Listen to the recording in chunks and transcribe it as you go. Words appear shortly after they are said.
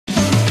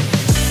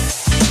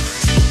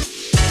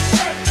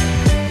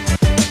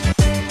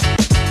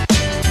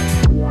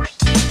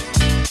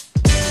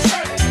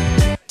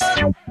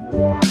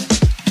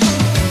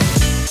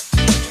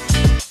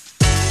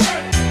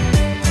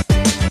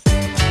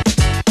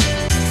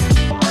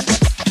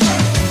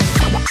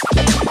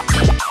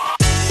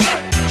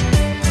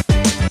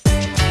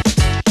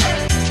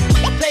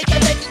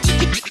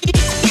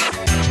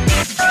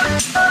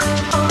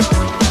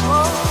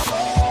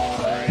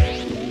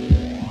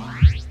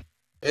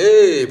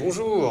Hey,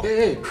 bonjour.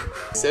 Hey,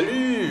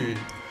 salut.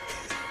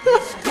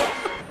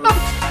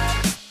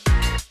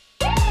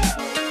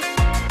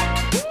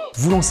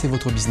 Vous lancez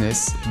votre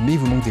business, mais il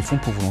vous manque des fonds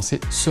pour vous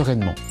lancer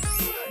sereinement.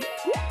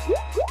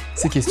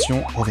 Ces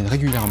questions reviennent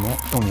régulièrement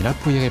et on est là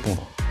pour y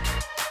répondre.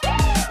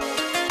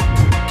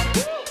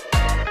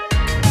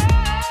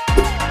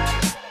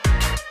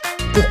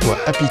 Pourquoi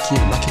appliquer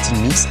le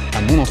marketing mix à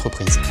mon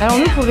entreprise? Alors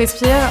nous, pour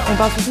Respire, on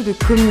parle surtout de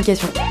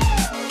communication.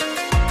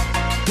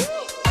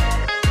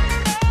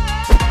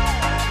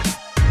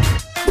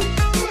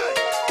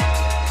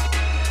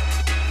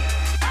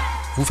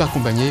 Vous faire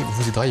accompagner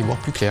vous aidera à y voir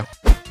plus clair.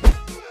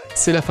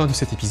 C'est la fin de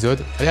cet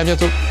épisode. Allez, à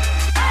bientôt.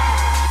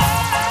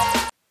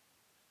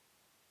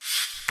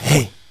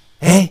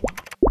 Hey.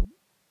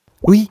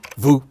 Oui,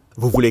 vous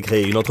voulez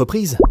créer une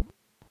entreprise?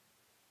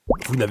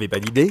 Vous n'avez pas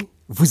d'idée?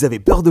 Vous avez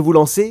peur de vous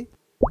lancer?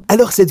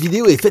 Alors cette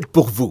vidéo est faite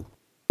pour vous.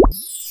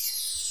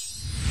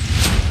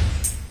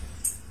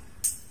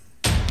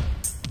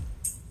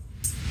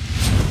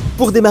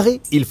 Pour démarrer,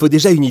 il faut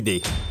déjà une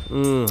idée.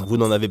 Vous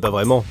n'en avez pas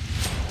vraiment.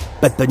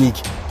 Pas de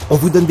panique, on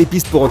vous donne des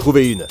pistes pour en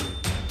trouver une.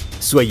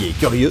 Soyez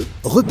curieux,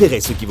 repérez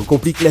ce qui vous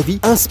complique la vie,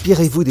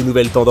 inspirez-vous des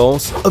nouvelles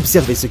tendances,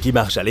 observez ce qui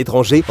marche à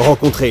l'étranger,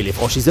 rencontrez les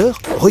franchiseurs,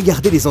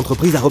 regardez les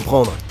entreprises à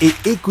reprendre et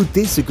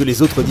écoutez ce que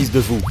les autres disent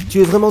de vous.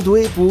 Tu es vraiment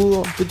doué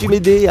pour... Peux-tu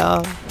m'aider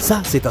à...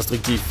 Ça, c'est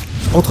instructif.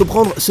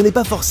 Entreprendre, ce n'est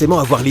pas forcément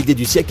avoir l'idée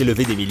du siècle et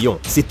lever des millions.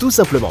 C'est tout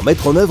simplement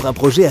mettre en œuvre un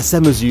projet à sa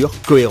mesure,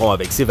 cohérent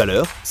avec ses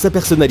valeurs, sa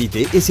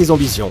personnalité et ses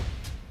ambitions.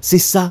 C'est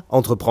ça,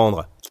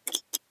 entreprendre.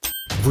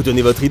 Vous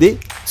donnez votre idée?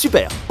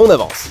 Super, on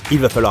avance. Il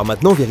va falloir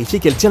maintenant vérifier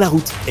qu'elle tient la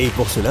route. Et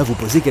pour cela, vous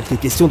posez quelques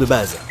questions de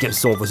base. Quels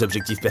sont vos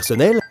objectifs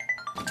personnels?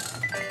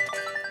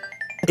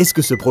 Est-ce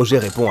que ce projet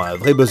répond à un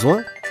vrai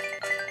besoin?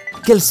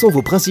 Quels sont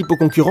vos principaux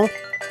concurrents?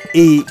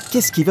 Et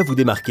qu'est-ce qui va vous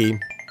démarquer?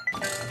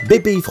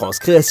 Bpifrance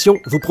Création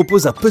vous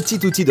propose un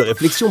petit outil de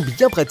réflexion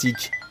bien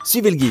pratique.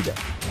 Suivez le guide.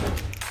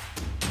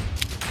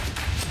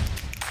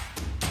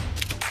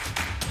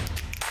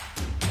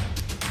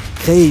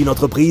 Créer une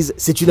entreprise,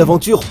 c'est une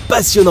aventure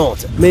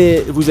passionnante.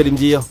 Mais vous allez me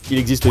dire, il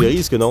existe des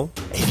risques, non?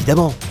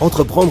 Évidemment,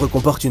 entreprendre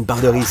comporte une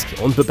part de risque,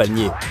 on ne peut pas le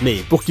nier. Mais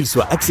pour qu'il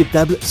soit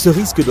acceptable, ce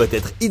risque doit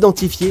être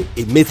identifié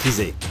et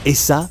maîtrisé. Et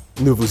ça,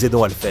 nous vous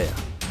aidons à le faire.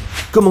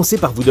 Commencez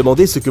par vous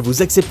demander ce que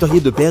vous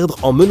accepteriez de perdre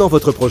en menant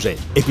votre projet.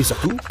 Et puis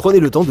surtout, prenez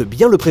le temps de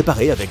bien le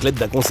préparer avec l'aide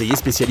d'un conseiller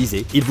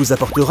spécialisé. Il vous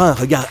apportera un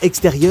regard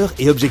extérieur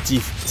et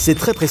objectif. C'est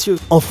très précieux.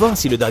 Enfin,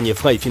 si le dernier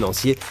frein est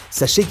financier,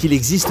 sachez qu'il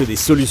existe des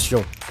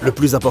solutions. Le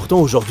plus important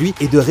aujourd'hui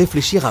est de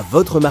réfléchir à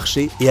votre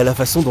marché et à la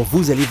façon dont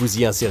vous allez vous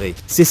y insérer.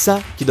 C'est ça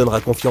qui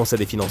donnera confiance à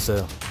des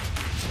financeurs.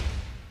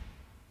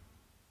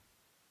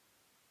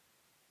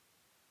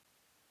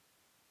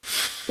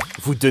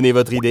 Vous tenez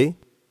votre idée ?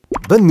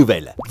 Bonne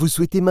nouvelle, vous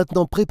souhaitez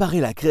maintenant préparer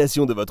la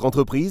création de votre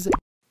entreprise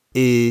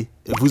et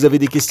vous avez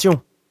des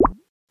questions?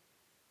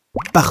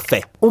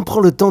 Parfait, on prend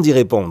le temps d'y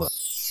répondre.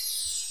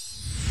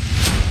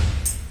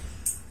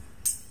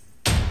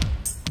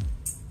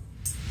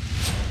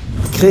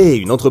 Créer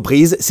une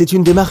entreprise, c'est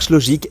une démarche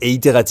logique et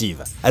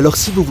itérative. Alors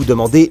si vous vous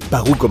demandez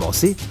par où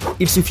commencer,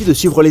 il suffit de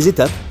suivre les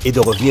étapes et de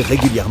revenir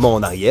régulièrement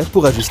en arrière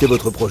pour ajuster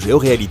votre projet aux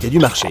réalités du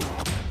marché.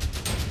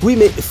 Oui,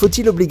 mais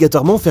faut-il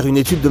obligatoirement faire une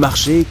étude de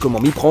marché?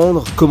 Comment m'y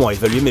prendre? Comment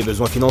évaluer mes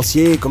besoins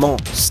financiers? Comment...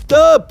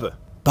 Stop!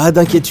 Pas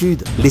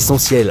d'inquiétude.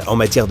 L'essentiel en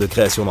matière de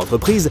création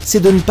d'entreprise, c'est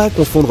de ne pas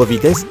confondre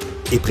vitesse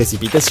et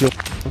précipitation.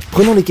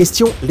 Prenons les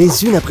questions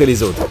les unes après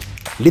les autres.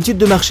 L'étude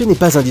de marché n'est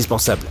pas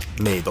indispensable,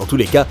 mais dans tous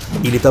les cas,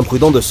 il est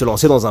imprudent de se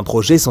lancer dans un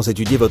projet sans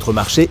étudier votre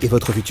marché et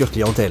votre future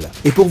clientèle.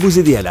 Et pour vous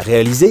aider à la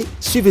réaliser,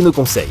 suivez nos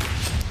conseils.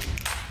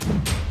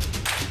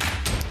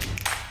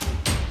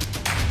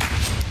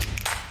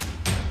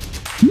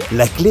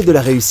 La clé de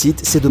la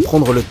réussite, c'est de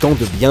prendre le temps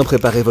de bien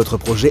préparer votre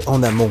projet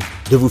en amont,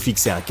 de vous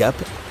fixer un cap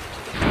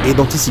et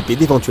d'anticiper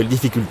d'éventuelles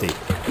difficultés.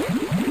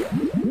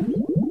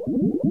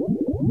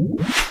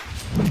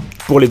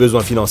 Pour les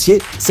besoins financiers,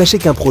 sachez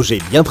qu'un projet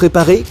bien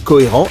préparé,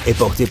 cohérent et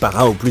porté par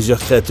un ou plusieurs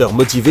créateurs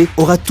motivés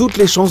aura toutes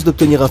les chances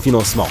d'obtenir un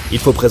financement. Il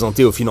faut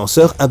présenter aux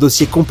financeurs un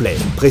dossier complet,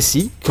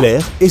 précis,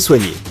 clair et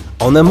soigné.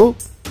 En un mot,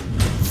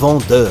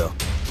 vendeur.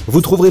 Vous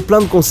trouverez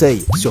plein de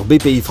conseils sur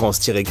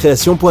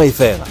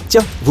bpifrance-création.fr.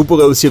 Tiens, vous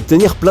pourrez aussi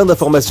obtenir plein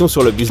d'informations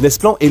sur le business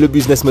plan et le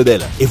business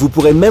model. Et vous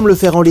pourrez même le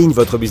faire en ligne,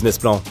 votre business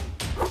plan.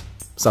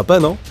 Sympa,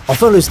 non?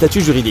 Enfin, le statut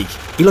juridique.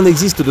 Il en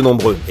existe de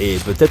nombreux, et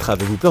peut-être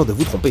avez-vous peur de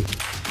vous tromper.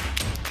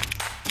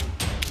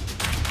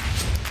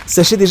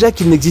 Sachez déjà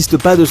qu'il n'existe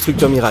pas de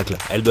structure miracle.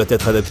 Elle doit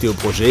être adaptée au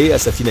projet, à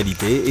sa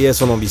finalité et à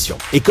son ambition.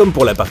 Et comme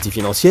pour la partie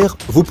financière,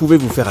 vous pouvez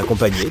vous faire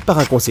accompagner par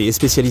un conseiller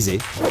spécialisé.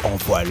 En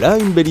voilà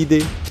une belle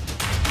idée!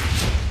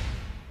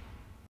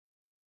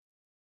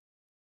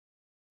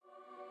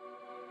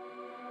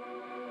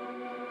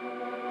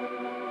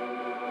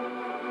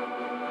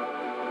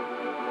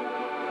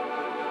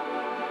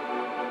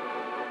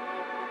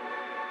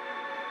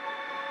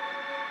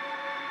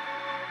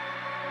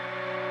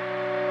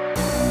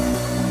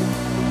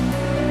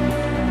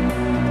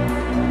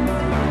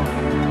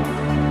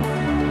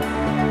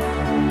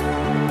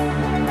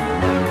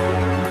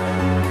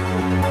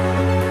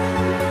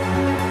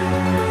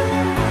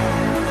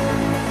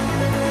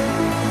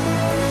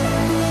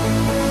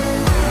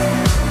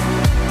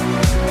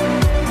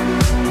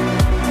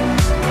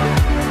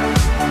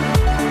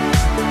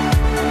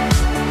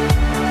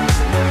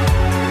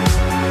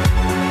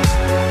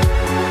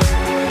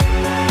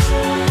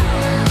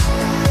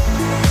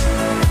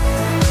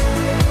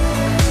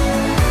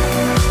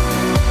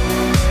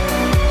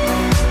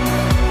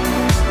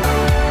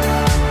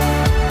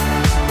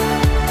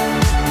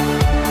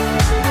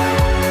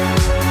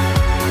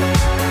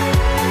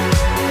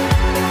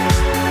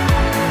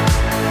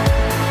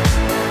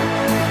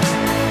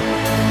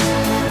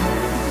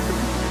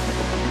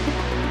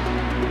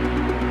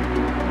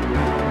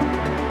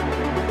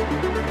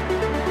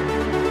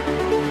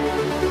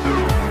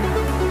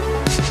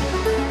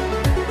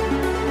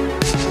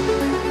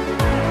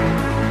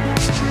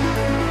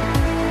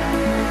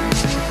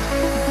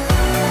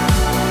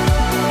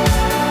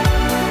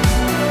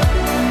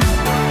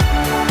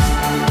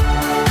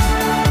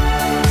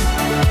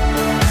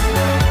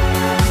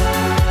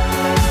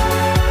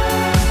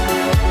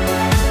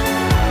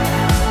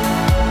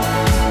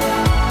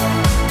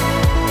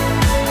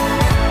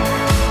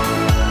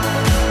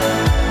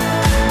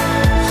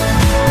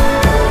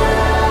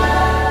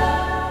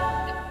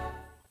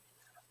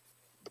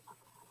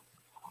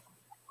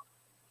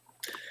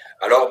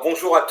 Alors,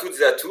 bonjour à toutes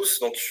et à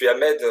tous. Donc, je suis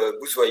Ahmed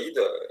Bouzouaïd,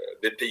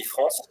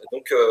 Bpifrance.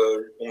 Donc,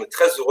 on est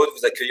très heureux de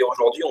vous accueillir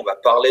aujourd'hui. On va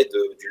parler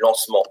du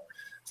lancement.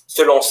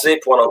 Se lancer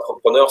pour un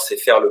entrepreneur, c'est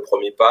faire le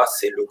premier pas,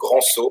 c'est le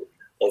grand saut.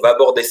 On va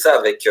aborder ça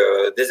avec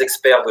des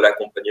experts de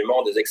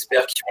l'accompagnement, des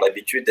experts qui ont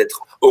l'habitude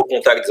d'être au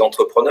contact des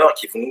entrepreneurs,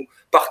 qui vont nous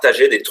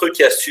partager des trucs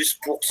et astuces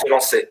pour se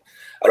lancer.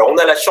 Alors, on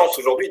a la chance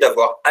aujourd'hui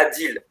d'avoir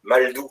Adil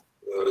Maldou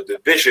de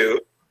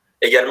BGE,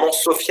 également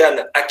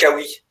Sofiane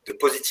Akaoui de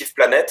Positive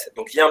Planète.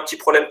 Donc, il y a un petit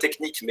problème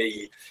technique, mais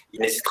il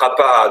n'hésitera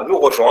pas à nous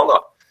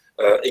rejoindre.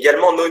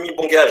 Également, Noémie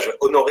Bongage,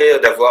 honorée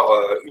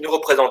d'avoir une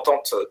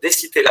représentante des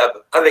Cités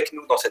Lab avec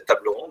nous dans cette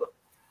table ronde.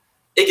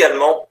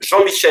 Également,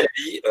 Jean-Michel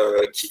Lee,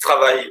 qui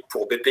travaille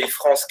pour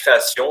Bpifrance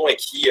Création et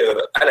qui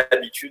a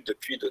l'habitude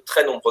depuis de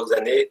très nombreuses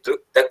années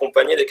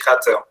d'accompagner les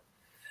créateurs.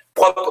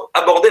 Pour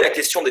aborder la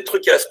question des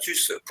trucs et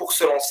astuces pour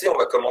se lancer, on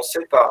va commencer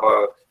par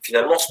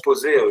finalement se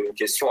poser une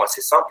question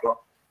assez simple.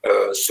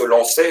 Se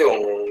lancer,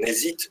 on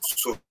hésite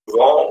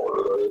souvent, on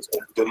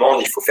vous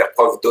demande, il faut faire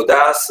preuve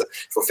d'audace,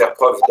 il faut faire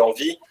preuve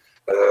d'envie.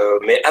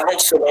 Mais avant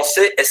de se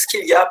lancer, est-ce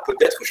qu'il y a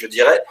peut-être, je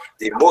dirais,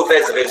 des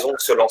mauvaises raisons de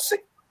se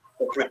lancer?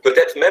 Ou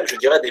peut-être même, je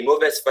dirais, des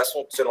mauvaises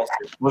façons de se lancer.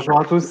 Bonjour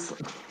à tous.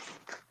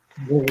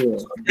 Bonjour.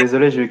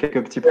 Désolé, j'ai eu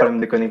quelques petits problèmes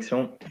de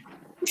connexion.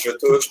 Je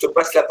te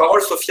passe la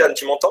parole, Sofiane.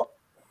 Tu m'entends?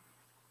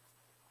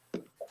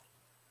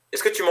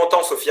 Est-ce que tu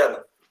m'entends,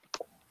 Sofiane?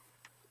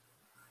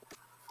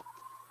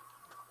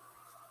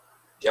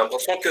 J'ai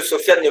l'impression que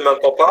Sofiane ne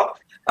m'entend pas.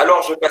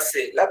 Alors, je vais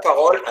passer la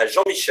parole à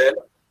Jean-Michel.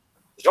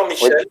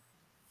 Jean-Michel. Oui.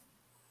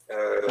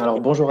 Alors,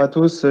 bonjour à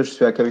tous. Je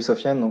suis Akaoui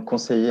Sofiane, donc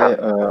conseiller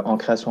en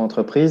création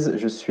d'entreprise.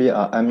 Je suis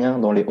à Amiens,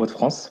 dans les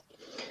Hauts-de-France.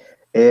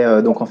 Et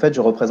donc, en fait, je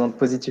représente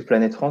Positive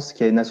Planète France,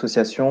 qui est une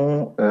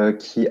association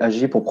qui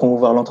agit pour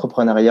promouvoir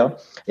l'entrepreneuriat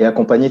et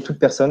accompagner toute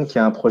personne qui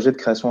a un projet de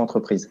création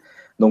d'entreprise.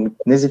 Donc,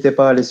 n'hésitez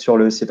pas à aller sur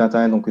le site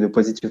internet donc, de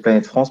Positive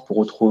Planète France pour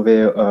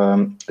retrouver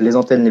les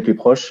antennes les plus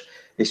proches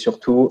et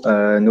surtout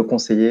nos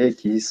conseillers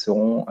qui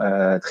seront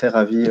très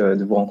ravis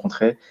de vous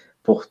rencontrer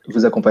pour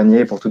vous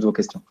accompagner pour toutes vos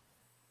questions.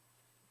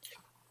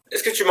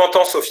 Est-ce que tu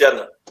m'entends,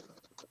 Sofiane?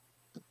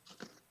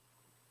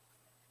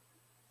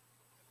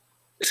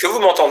 Est-ce que vous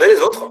m'entendez, les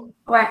autres?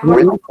 Ouais.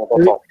 Oui, on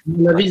t'entend. À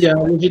mon avis, il y a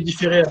un léger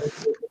différé.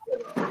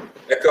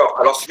 D'accord.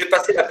 Alors, je vais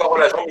passer la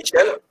parole à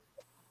Jean-Michel.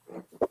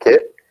 OK.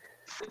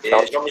 Et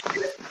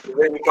Jean-Michel, vous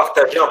pouvez nous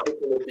partager un peu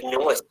ton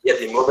opinion. Est-ce qu'il y a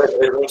des mauvaises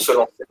raisons de se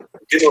lancer?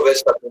 Des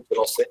mauvaises façons de se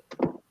lancer?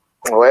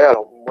 Ouais,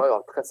 alors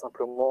moi, très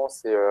simplement,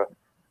 c'est,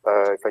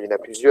 il y en a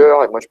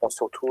plusieurs, et moi je pense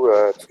surtout,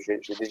 parce que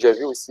j'ai déjà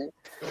vu aussi,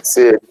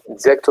 c'est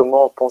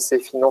directement penser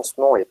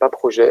financement et pas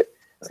projet.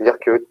 C'est-à-dire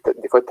que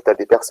des fois, tu as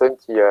des personnes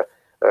qui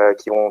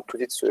vont tout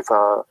de suite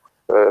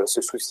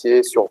se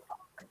soucier sur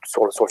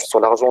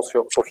l'argent,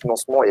 sur le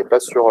financement et pas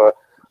sur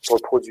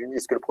le produit.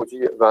 Est-ce que le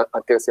produit va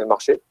intéresser le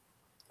marché?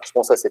 Je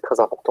pense que ça, c'est très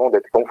important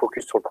d'être vraiment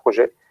focus sur le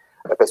projet,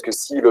 parce que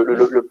si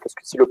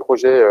le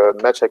projet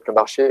match avec le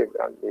marché,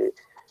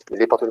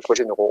 les porteurs de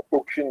projet n'auront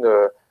aucune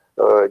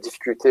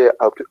difficulté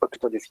à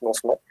obtenir du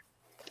financement.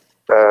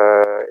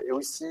 Et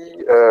aussi,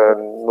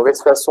 une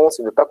mauvaise façon,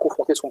 c'est de ne pas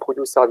confronter son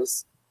produit ou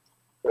service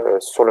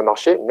sur le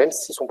marché, même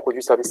si son produit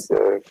ou service,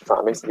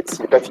 même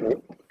s'il n'est pas fini.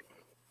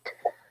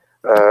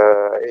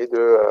 Et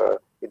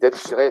d'être,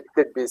 je dirais,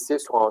 tête baissée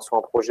sur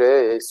un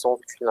projet et sans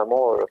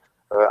finalement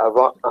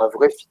avoir un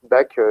vrai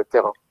feedback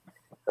terrain.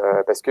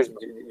 Parce que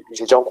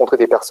j'ai déjà rencontré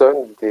des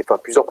personnes,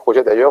 plusieurs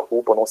projets d'ailleurs,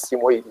 où pendant 6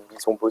 mois, ils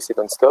ont bossé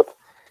non-stop.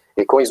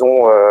 Et quand ils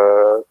ont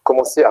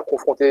commencé à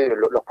confronter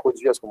leur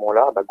produit à ce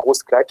moment-là,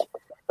 grosse claque,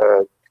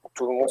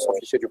 tout le monde s'en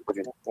fichait du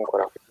produit. Donc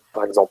voilà,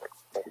 par exemple.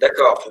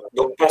 D'accord.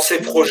 Donc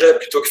penser projet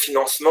plutôt que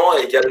financement.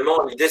 Et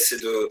également, l'idée,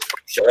 c'est de,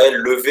 je dirais,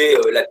 lever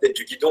la tête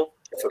du guidon.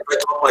 Ça peut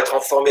être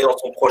informé dans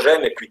son projet,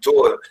 mais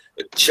plutôt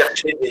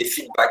chercher des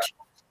feedbacks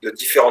de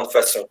différentes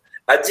façons.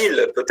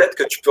 Adil, peut-être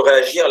que tu peux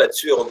réagir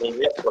là-dessus et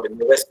rebondir sur les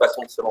mauvaises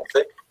façons de se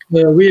lancer.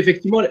 Oui,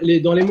 effectivement,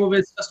 dans les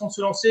mauvaises façons de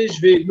se lancer, je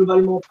vais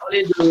globalement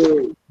parler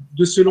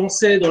de se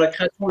lancer dans la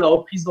création, la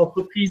reprise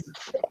d'entreprise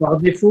par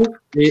défaut.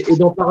 Et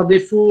dans par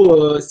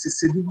défaut,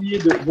 c'est d'oublier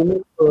de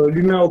mettre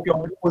l'humain au cœur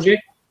du projet.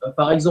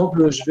 Par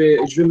exemple, je vais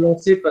me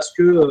lancer parce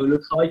que le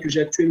travail que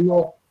j'ai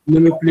actuellement ne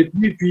me plaît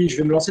plus, et puis je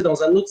vais me lancer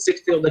dans un autre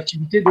secteur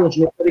d'activité dont je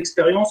n'ai pas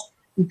d'expérience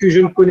ou que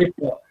je ne connais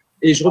pas.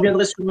 Et je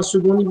reviendrai sur un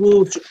second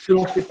niveau, sur se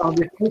lancer par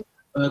défaut.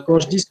 Quand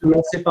je dis se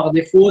lancer par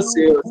défaut,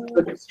 c'est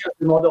aussi un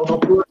demandeur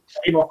d'emploi qui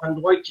arrive en fin de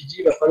droit et qui dit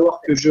il va falloir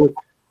que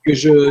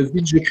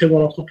je crée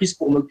mon entreprise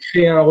pour me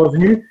créer un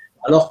revenu.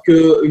 Alors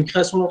qu'une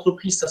création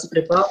d'entreprise, ça se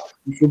prépare.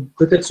 Il faut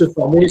peut-être se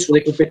former sur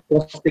des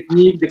compétences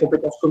techniques, des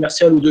compétences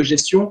commerciales ou de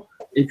gestion,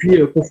 et puis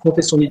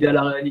confronter son idée à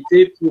la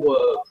réalité pour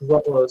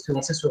pouvoir se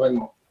lancer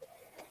sereinement.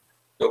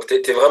 Donc, tu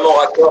es vraiment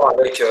raccord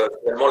avec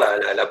finalement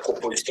la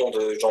proposition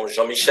de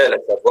Jean-Michel, à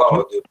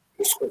savoir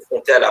de se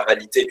confronter à la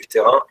réalité du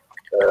terrain.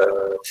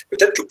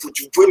 Peut-être que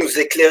vous pouvez nous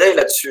éclairer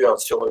là-dessus,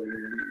 sur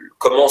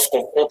comment on se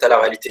confronte à la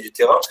réalité du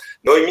terrain.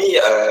 Noémie,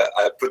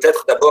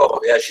 peut-être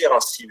d'abord réagir,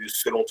 si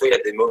selon toi il y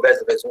a des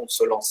mauvaises raisons de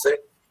se lancer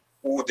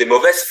ou des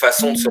mauvaises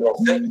façons de se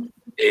lancer.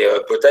 et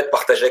peut-être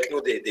partager avec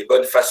nous des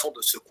bonnes façons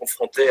de se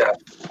confronter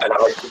à la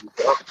réalité du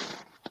terrain.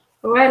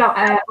 Ouais, alors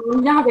en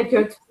lien avec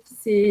tout ce qui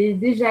s'est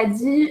déjà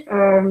dit,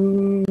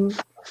 le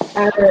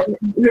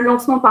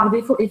lancement par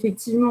défaut,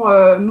 effectivement,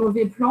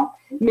 mauvais plan,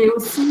 mais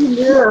aussi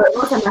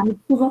moi, ça m'arrive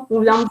souvent. On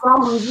vient me voir,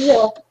 on me dit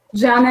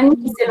j'ai un ami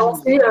qui s'est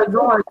lancé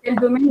dans tel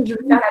domaine, je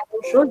veux faire la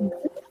même chose.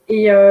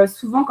 Et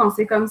souvent, quand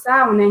c'est comme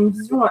ça, on a une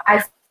vision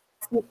assez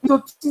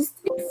utopiste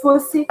et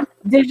faussée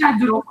déjà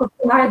de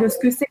l'entrepreneuriat, de ce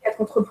que c'est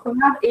qu'être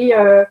entrepreneur et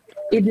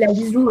de la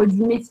vision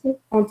du métier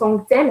en tant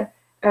que tel.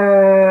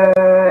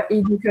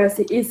 Et donc,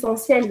 c'est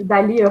essentiel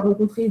d'aller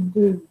rencontrer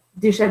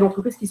des chefs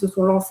d'entreprise qui se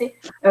sont lancés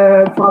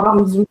pour avoir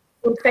une vision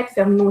concrète,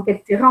 faire une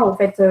enquête terrain, en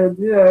fait,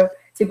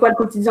 c'est quoi le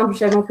quotidien du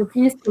chef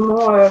d'entreprise,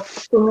 comment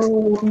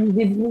il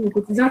débrouille au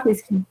quotidien,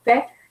 qu'est-ce qu'il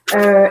fait,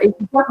 et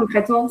c'est quoi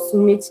concrètement son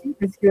métier,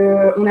 parce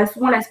qu'on a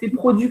souvent l'aspect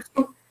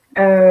production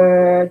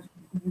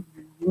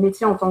du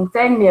métier en tant que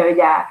tel, mais il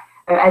y a,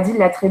 Adil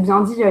l'a très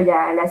bien dit, il y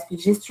a l'aspect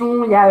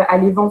gestion, il y a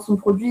aller vendre son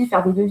produit,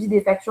 faire des devis,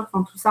 des factures,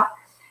 enfin tout ça.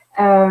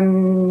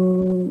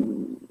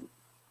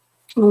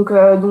 Donc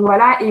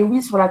voilà, et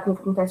oui, sur la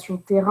confrontation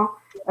terrain,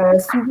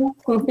 souvent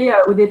ce qu'on fait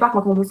au départ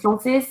quand on veut se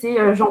lancer,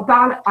 c'est j'en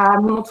parle à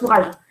mon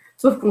entourage.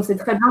 Sauf qu'on sait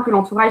très bien que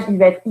l'entourage, il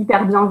va être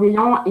hyper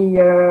bienveillant et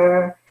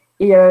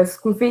ce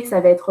qu'on fait, ça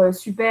va être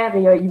super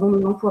et ils vont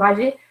nous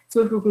encourager.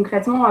 Sauf que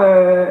concrètement,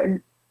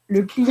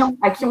 le client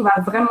à qui on va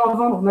vraiment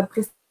vendre notre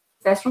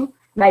prestation,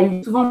 bah, il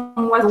est souvent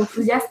moins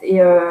enthousiaste et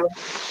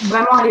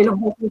vraiment aller le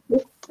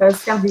rencontrer,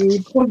 faire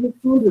des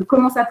projections de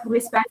comment ça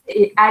pourrait se passer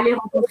et aller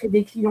rencontrer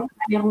des clients,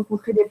 aller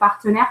rencontrer des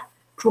partenaires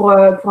pour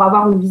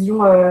avoir une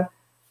vision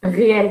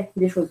réelle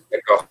des choses.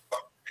 D'accord.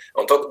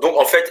 Donc,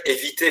 en fait,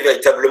 éviter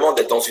véritablement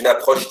d'être dans une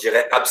approche, je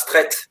dirais,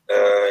 abstraite.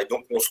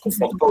 Donc, on ne se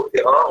confronte pas au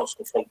terrain, on ne se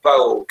confronte pas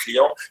aux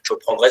clients. Je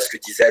reprendrai ce que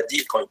disait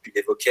Adil quand il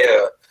évoquait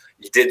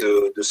l'idée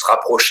de se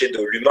rapprocher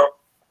de l'humain.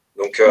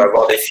 Donc,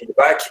 avoir des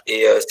feedbacks.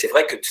 Et c'est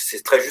vrai que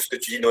c'est très juste ce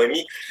que tu dis,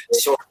 Noémie.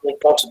 Si on se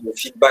contente de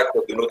feedback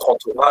de notre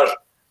entourage,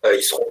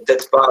 ils seront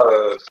peut-être pas…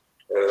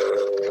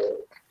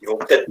 ils vont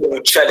peut-être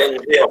nous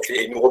challenger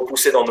et nous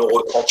repousser dans nos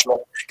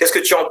retranchements. Qu'est-ce que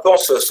tu en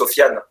penses,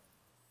 Sofiane ?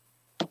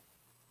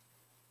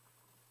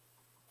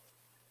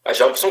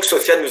 J'ai l'impression que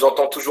Sofiane ne nous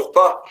entend toujours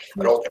pas.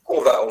 Alors, du coup,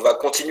 on va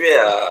continuer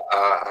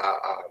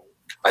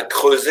à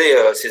creuser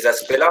ces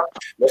aspects-là.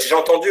 J'ai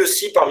entendu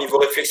aussi, parmi vos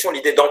réflexions,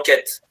 l'idée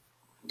d'enquête.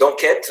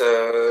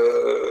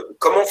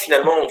 Comment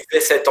finalement on fait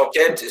cette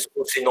enquête? Est-ce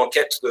qu'on fait une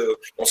enquête,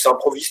 on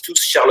s'improvise tous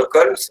Sherlock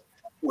Holmes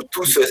ou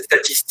tous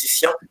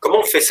statisticiens? Comment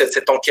on fait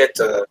cette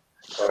enquête?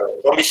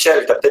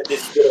 Jean-Michel, tu as peut-être des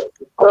idées?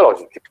 Alors,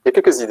 j'ai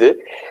quelques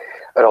idées.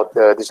 Alors,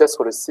 déjà,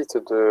 sur le site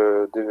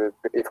de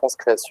Bpifrance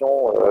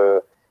Création,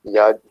 il y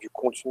a du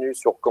contenu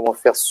sur comment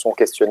faire son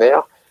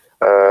questionnaire.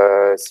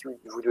 Si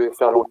vous devez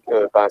faire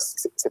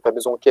cette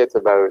fameuse enquête,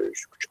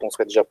 je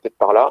penserai déjà peut-être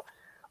par là.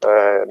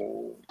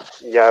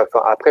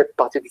 Après,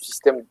 partir du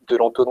système de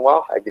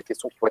l'entonnoir avec des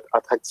questions qui vont être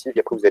attractives et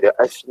après vous allez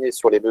affiner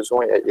sur les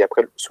besoins et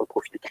après sur le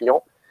profil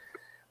client.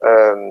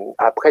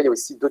 Après, il y a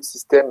aussi d'autres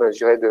systèmes, je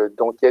dirais,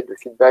 d'enquête, de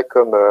feedback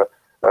comme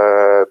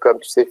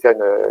tu sais, faire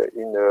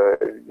une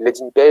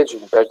landing page,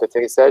 une page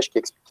d'atterrissage qui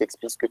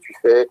explique ce que tu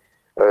fais,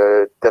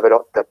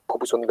 ta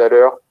proposition de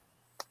valeur,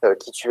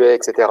 qui tu es,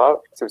 etc.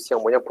 C'est aussi un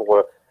moyen pour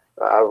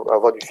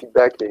avoir du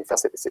feedback et faire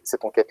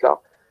cette enquête-là.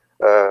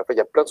 Il y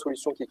a plein de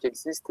solutions qui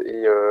existent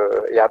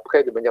et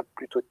après, de manière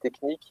plutôt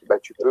technique,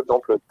 tu peux, par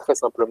exemple, très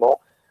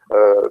simplement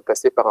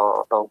passer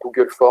par un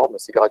Google Form,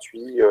 c'est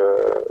gratuit,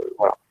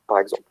 voilà, par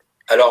exemple.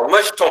 Alors,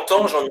 moi, je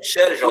t'entends,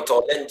 Jean-Michel,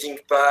 j'entends landing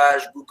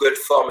page, Google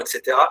Form,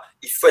 etc.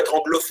 Il faut être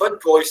anglophone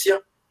pour réussir?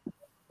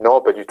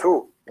 Non, pas du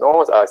tout.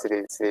 Non,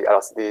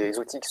 c'est des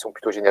outils qui sont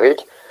plutôt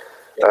génériques,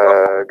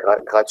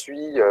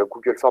 gratuits.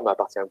 Google Form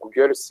appartient à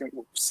Google. Si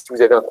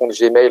vous avez un compte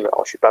Gmail, alors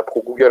je ne suis pas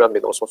pro Google, mais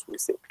dans le sens où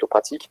c'est plutôt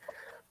pratique.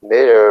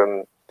 Mais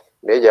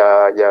il y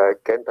a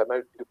quand même pas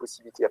mal de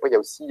possibilités. Après, il y a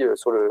aussi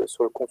sur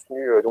le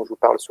contenu dont je vous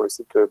parle sur le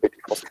site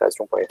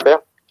bpifrancecreation.fr,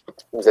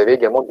 vous avez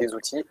également des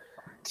outils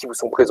qui vous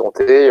sont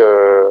présentés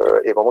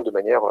et vraiment de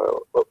manière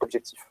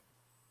objective.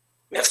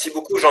 Merci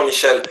beaucoup,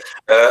 Jean-Michel.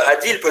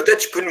 Adil, peut-être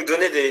tu peux nous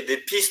donner des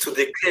pistes ou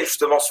des clés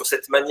justement sur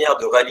cette manière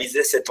de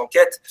réaliser cette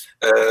enquête.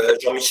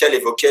 Jean-Michel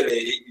évoquait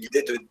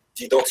l'idée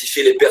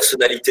d'identifier les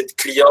personnalités de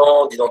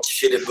clients,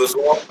 d'identifier les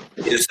besoins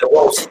et de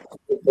savoir aussi ce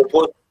qu'on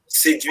propose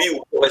séduit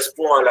ou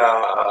correspond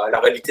à la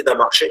réalité d'un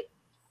marché.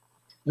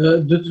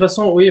 De toute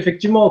façon, oui,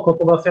 effectivement, quand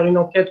on va faire une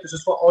enquête, que ce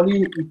soit en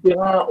ligne ou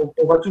terrain,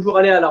 on va toujours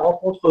aller à la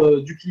rencontre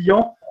du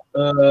client.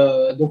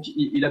 Donc,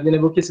 il a bien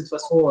évoqué cette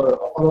façon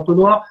en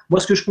entonnoir. Moi,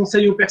 ce que je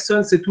conseille aux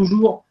personnes, c'est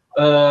toujours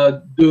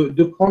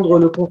de prendre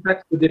le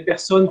contact des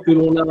personnes que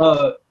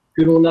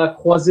l'on a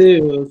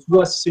croisées,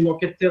 soit si c'est une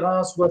enquête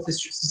terrain, soit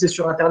si c'est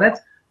sur Internet,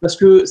 parce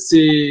que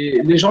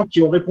c'est les gens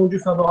qui ont répondu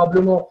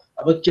favorablement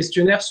à votre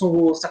questionnaire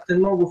sont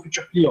certainement vos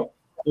futurs clients.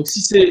 Donc,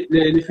 si c'est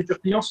les futurs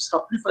clients, ce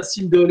sera plus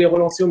facile de les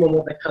relancer au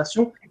moment de la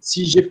création.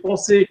 Si j'ai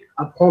pensé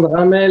à prendre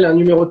un mail, un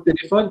numéro de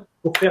téléphone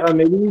pour faire un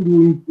mailing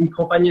ou une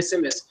campagne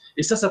SMS.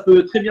 Et ça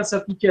peut très bien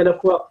s'appliquer à la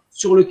fois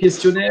sur le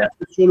questionnaire,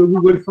 que sur le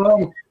Google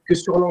Form, que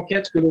sur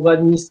l'enquête que l'on va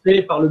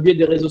administrer par le biais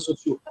des réseaux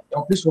sociaux. Et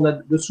en plus, on a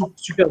de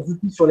super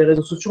outils sur les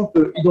réseaux sociaux. On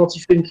peut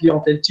identifier une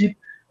clientèle type,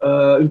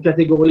 une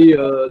catégorie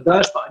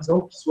d'âge, par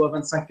exemple, qui soit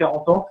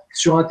 25-40 ans,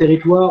 sur un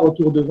territoire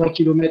autour de 20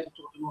 km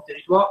autour de mon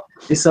territoire.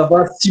 Et ça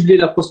va cibler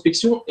la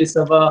prospection et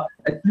ça va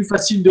être plus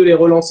facile de les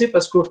relancer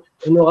parce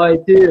qu'on aura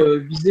été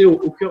visé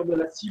au cœur de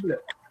la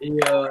cible. Et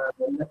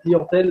la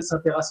clientèle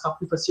s'intéressera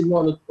plus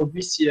facilement à notre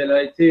produit si elle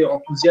a été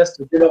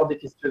enthousiaste dès lors des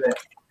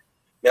questionnaires.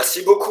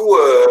 Merci beaucoup,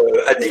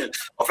 Adil.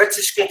 En fait,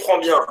 si je comprends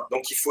bien,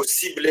 donc il faut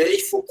cibler,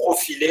 il faut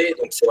profiler.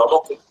 Donc, c'est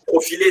vraiment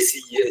profiler,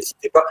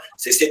 n'hésitez pas.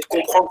 C'est essayer de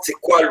comprendre c'est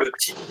quoi le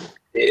type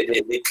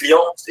des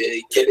clients.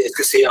 Est-ce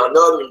que c'est un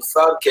homme, une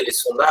femme, quel est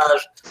son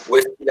âge, où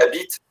est-ce qu'il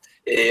habite.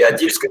 Et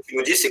Adil, ce que tu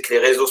nous dis, c'est que les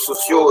réseaux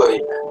sociaux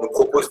nous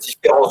proposent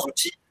différents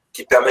outils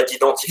qui permettent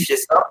d'identifier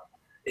ça.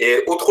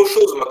 Et autre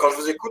chose, moi, quand je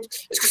vous écoute,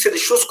 est-ce que c'est des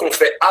choses qu'on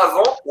fait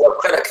avant ou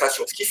après la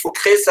création? Est-ce qu'il faut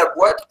créer sa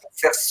boîte pour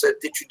faire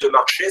cette étude de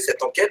marché,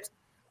 cette enquête,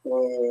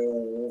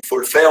 ou il faut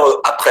le faire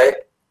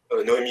après,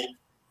 Noémie?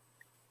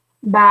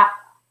 Bah,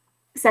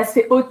 ça se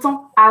fait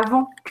autant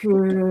avant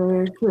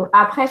que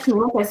après,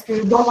 finalement, parce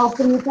que dans un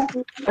premier temps,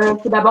 il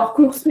faut d'abord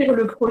construire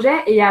le projet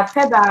et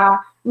après,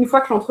 bah, une fois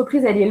que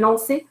l'entreprise elle est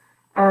lancée,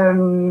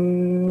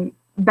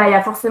 bah, il y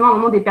a forcément un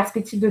moment des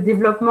perspectives de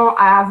développement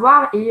à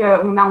avoir et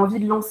on a envie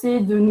de lancer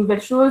de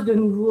nouvelles choses, de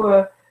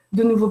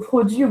nouveaux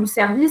produits ou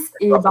services.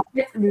 Et bah, en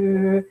fait,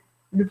 le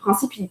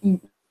principe, il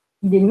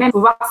est le même. Il faut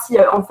voir si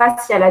en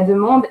face, il y a la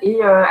demande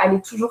et aller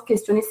toujours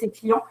questionner ses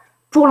clients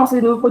pour lancer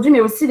de nouveaux produits,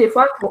 mais aussi des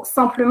fois pour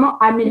simplement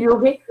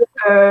améliorer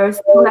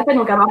ce qu'on appelle,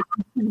 donc avoir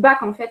un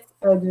feedback en fait,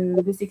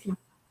 de ses clients.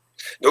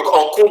 Donc,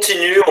 en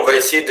continu, on va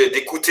essayer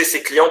d'écouter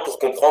ses clients pour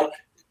comprendre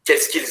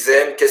qu'est-ce qu'ils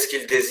aiment, qu'est-ce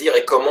qu'ils désirent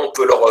et comment on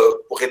peut leur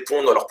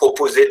répondre, leur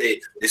proposer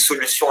des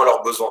solutions à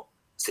leurs besoins.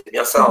 C'est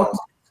bien ça.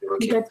 Hein,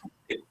 okay.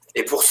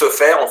 Et pour ce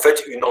faire, en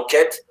fait, une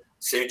enquête,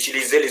 c'est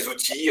utiliser les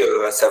outils,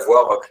 à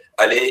savoir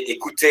aller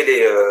écouter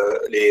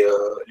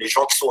les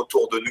gens qui sont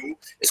autour de nous.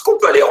 Est-ce qu'on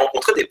peut aller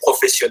rencontrer des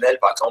professionnels,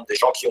 par exemple, des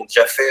gens qui ont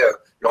déjà fait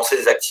lancer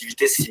des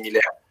activités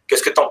similaires?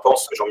 Qu'est-ce que tu en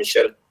penses,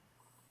 Jean-Michel?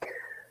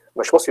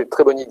 Moi, je pense que c'est une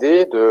très bonne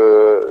idée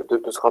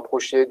de se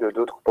rapprocher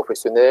d'autres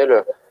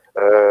professionnels.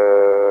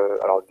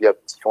 Alors, il y a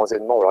différents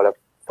événements. Alors,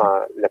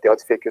 la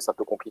période fait que c'est un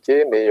peu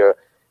compliqué, mais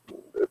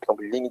par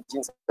exemple,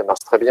 LinkedIn, ça marche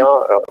très bien.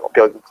 En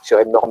période, je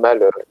dirais,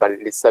 normale,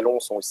 les salons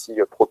sont aussi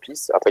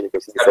propices. Après, il y a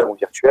aussi des salons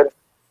virtuels.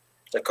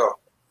 D'accord.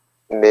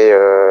 Mais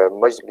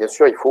moi, bien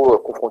sûr, il faut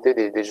confronter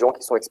des gens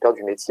qui sont experts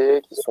du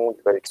métier, qui sont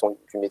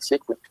du métier,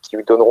 qui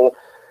lui donneront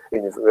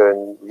une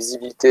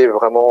visibilité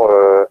vraiment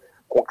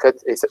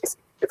concrète. Et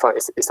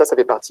ça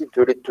fait partie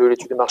de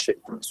l'étude de marché,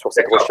 sur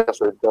cette recherche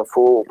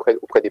d'infos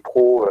auprès des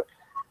pros.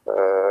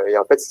 Et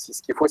en fait,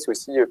 ce qu'il faut, c'est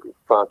aussi,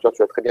 enfin, tu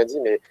l'as très bien dit,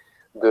 mais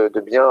de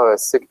bien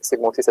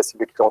segmenter sa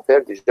cible de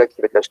clientèle, déjà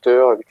qui va être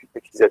l'acheteur,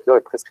 l'utilisateur et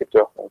le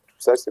prescripteur. Donc tout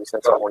ça, c'est aussi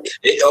intéressant.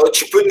 Et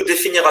tu peux nous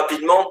définir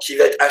rapidement qui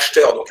va être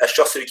acheteur? Donc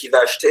acheteur, celui qui va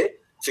acheter.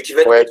 Celui qui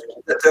va être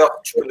utilisateur,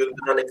 tu peux nous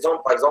donner un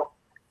exemple, par exemple?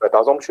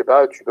 Par exemple, je sais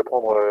pas, tu peux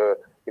prendre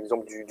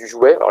l'exemple du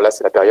jouet. Alors là,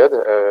 c'est la période.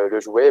 Le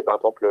jouet, par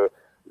exemple,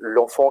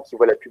 l'enfant qui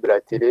voit la pub à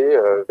la télé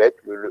va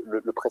être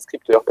le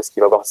prescripteur parce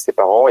qu'il va voir ses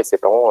parents et ses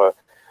parents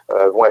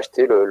vont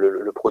acheter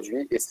le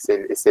produit et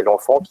c'est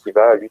l'enfant qui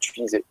va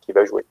l'utiliser, qui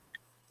va jouer.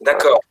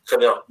 D'accord, très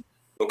bien.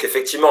 Donc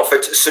effectivement, en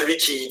fait, celui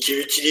qui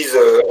l'utilise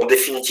en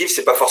définitive,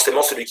 c'est pas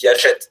forcément celui qui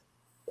achète.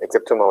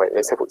 Exactement, oui.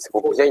 Mais il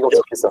faut bien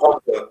identifier ça.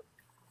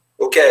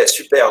 Ok,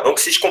 super. Donc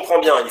si je comprends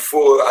bien, il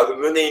faut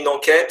mener une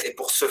enquête et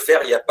pour ce faire,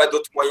 il n'y a pas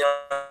d'autre moyen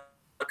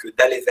que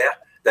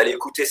d'aller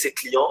écouter ses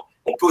clients.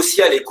 On peut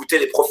aussi aller écouter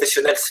les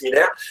professionnels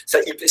similaires.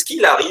 Est-ce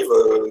qu'il arrive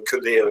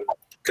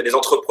que des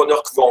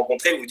entrepreneurs que vous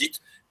rencontrez, vous dites,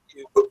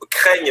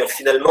 craignent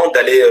finalement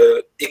d'aller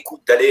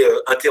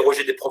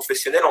interroger des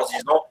professionnels en se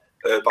disant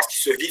parce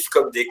qu'ils se vivent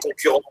comme des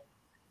concurrents?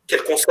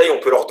 Quels conseils on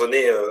peut leur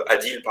donner,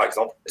 Adil, par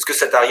exemple? Est-ce que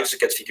ça t'arrive, ce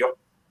cas de figure?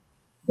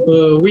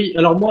 Oui,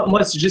 alors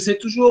moi j'essaie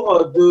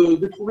toujours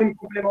de trouver une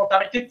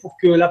complémentarité pour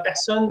que la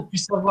personne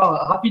puisse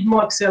avoir rapidement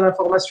accès à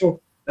l'information.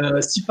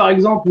 Si par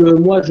exemple,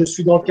 moi je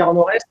suis dans le quart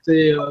nord-est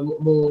et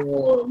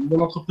mon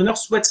entrepreneur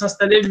souhaite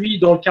s'installer lui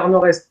dans le quart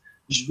nord-est,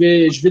 je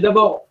vais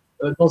d'abord,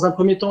 dans un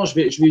premier temps, je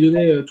vais lui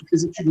donner toutes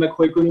les études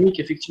macroéconomiques,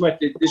 effectivement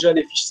avec déjà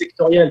les fiches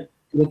sectorielles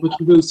que l'on peut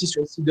trouver aussi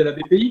sur le site de la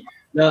BPI.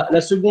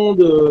 La seconde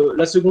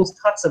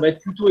strate, ça va être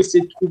plutôt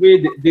essayer de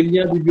trouver des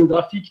liens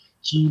bibliographiques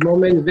qui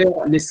m'emmènent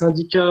vers les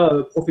syndicats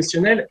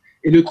professionnels.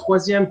 Et le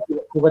troisième,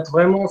 pour être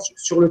vraiment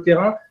sur le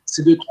terrain,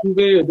 c'est de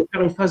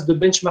faire une phase de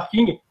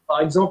benchmarking, par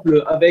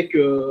exemple avec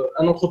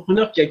un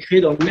entrepreneur qui a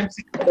créé dans le même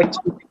secteur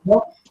d'activité que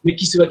moi, mais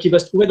qui va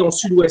se trouver dans le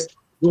sud-ouest.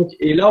 Donc,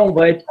 et là, on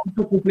va être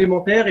plutôt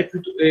complémentaires et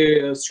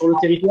sur le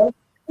territoire,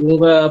 où on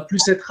va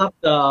plus être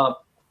apte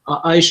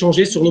à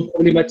échanger sur nos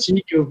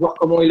problématiques, voir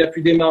comment il a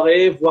pu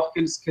démarrer, voir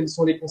quels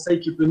sont les conseils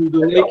qu'il peut nous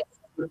donner,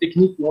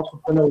 techniques ou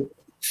entrepreneuriaux.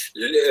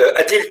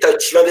 Adil,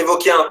 tu viens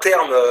d'évoquer un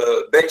terme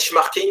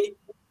benchmarking.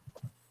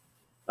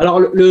 Alors,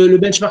 le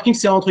benchmarking,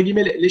 c'est entre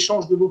guillemets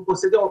l'échange de vos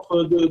procédés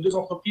entre deux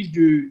entreprises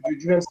du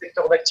même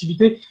secteur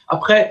d'activité.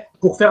 Après,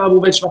 pour faire un bon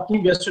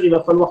benchmarking, bien sûr, il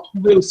va falloir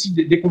trouver aussi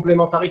des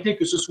complémentarités,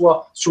 que ce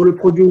soit sur le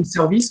produit ou le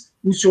service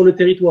ou sur le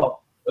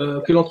territoire.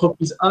 Que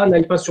l'entreprise A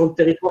n'aille pas sur le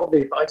territoire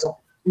B, par exemple,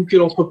 ou que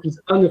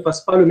l'entreprise A ne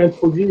fasse pas le même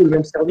produit ou le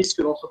même service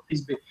que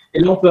l'entreprise B. Et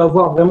là, on peut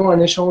avoir vraiment un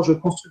échange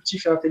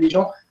constructif et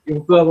intelligent et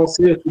on peut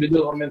avancer tous les deux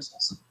dans le même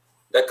sens.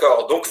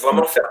 D'accord, donc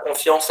vraiment faire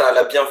confiance à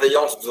la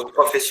bienveillance de autres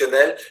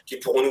professionnels qui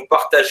pourront nous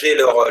partager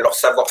leur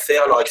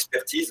savoir-faire, leur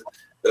expertise,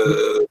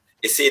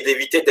 essayer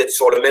d'éviter d'être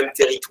sur le même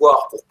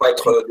territoire pour ne pas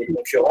être des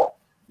concurrents,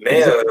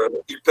 mais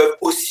ils peuvent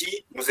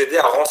aussi nous aider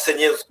à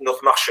renseigner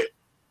notre marché.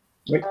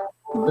 Oui.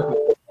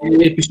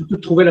 Et puis surtout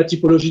de trouver la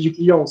typologie du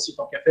client aussi,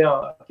 tant qu'à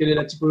faire, quelle est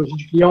la typologie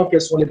du client,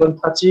 quelles sont les bonnes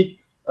pratiques,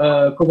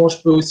 comment je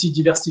peux aussi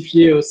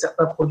diversifier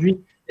certains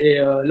produits. Et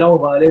là, on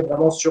va aller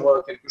vraiment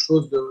sur quelque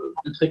chose de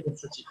très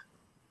constructif.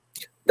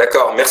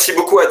 D'accord, merci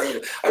beaucoup Adil.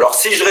 Alors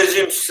si je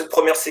résume sur cette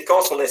première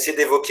séquence, on a essayé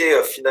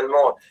d'évoquer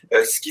finalement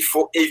ce qu'il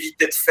faut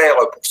éviter de faire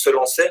pour se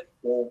lancer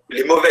ou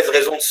les mauvaises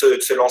raisons de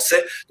se lancer.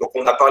 Donc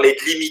on a parlé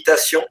de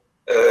limitation,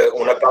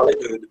 on a parlé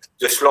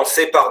de se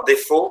lancer par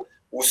défaut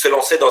ou se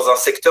lancer dans un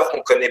secteur qu'on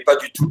ne connaît pas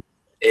du tout.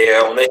 Et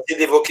on a essayé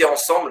d'évoquer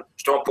ensemble,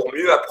 justement pour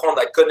mieux apprendre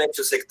à connaître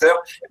ce secteur,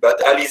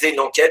 de réaliser une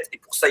enquête. Et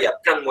pour ça, il y a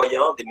plein de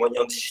moyens, des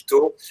moyens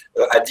digitaux.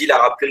 Adil a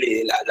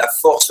rappelé la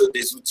force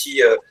des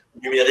outils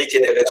numériques et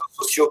des réseaux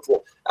sociaux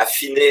pour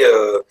affiner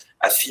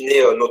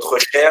notre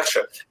recherche.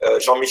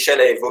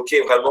 Jean-Michel a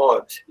évoqué vraiment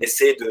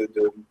essayer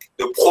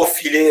de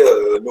profiler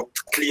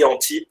notre client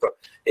type.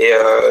 Et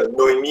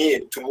Noémie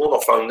et tout le monde,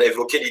 enfin, on a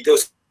évoqué l'idée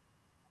aussi.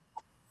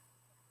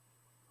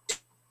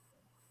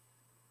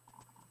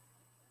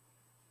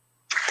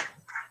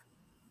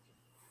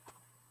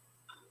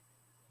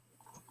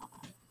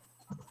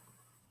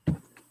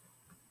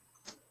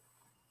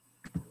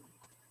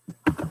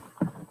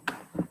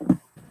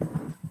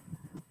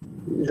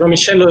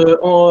 Jean-Michel,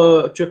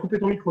 tu as coupé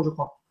ton micro, je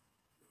crois.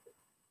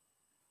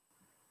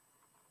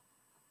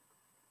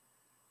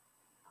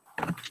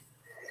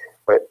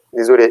 Ouais,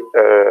 désolé,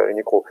 le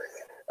micro.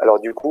 Alors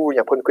du coup, il y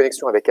a un problème de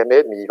connexion avec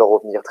Ahmed, mais il va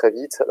revenir très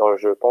vite. Alors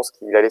je pense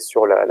qu'il allait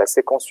sur la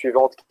séquence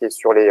suivante qui est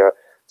sur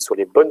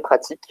les bonnes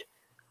pratiques.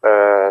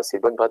 C'est les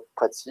bonnes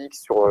pratiques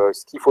sur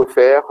ce qu'il faut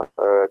faire,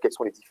 quels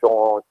sont les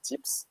différents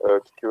tips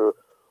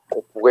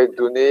qu'on pourrait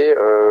donner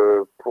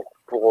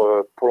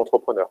pour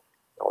l'entrepreneur.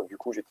 Alors du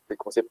coup, je vais peut-être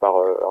commencer par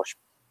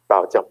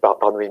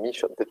Noémie, je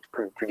suis peut-être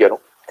plus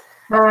galant.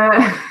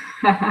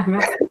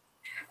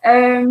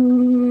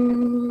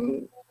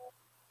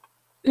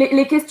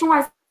 Les questions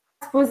à se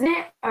poser,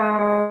 il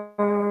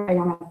y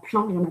en a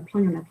plein.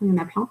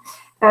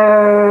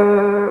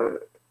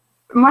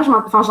 Moi,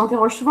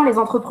 j'interroge souvent les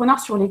entrepreneurs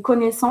sur les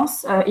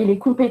connaissances et les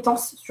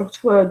compétences,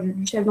 surtout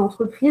du chef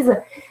d'entreprise.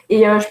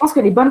 Et je pense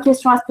que les bonnes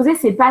questions à se poser,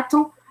 c'est pas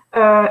tant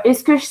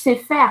est-ce que je sais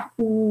faire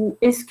ou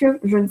est-ce que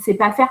je ne sais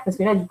pas faire, parce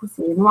que là, du coup,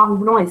 c'est noir ou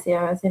blanc et c'est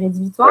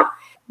rédhibitoire.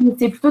 Mais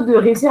c'est plutôt de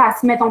réussir à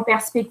se mettre en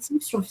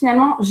perspective sur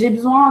finalement, j'ai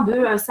besoin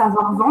de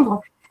savoir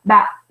vendre.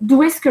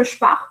 D'où est-ce que je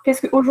pars?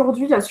 Qu'est-ce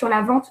qu'aujourd'hui, sur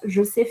la vente,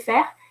 je sais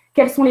faire?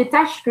 Quelles sont les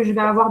tâches que je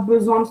vais avoir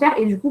besoin de faire?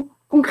 Et du coup,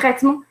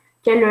 concrètement,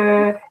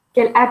 quelle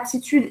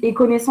aptitude et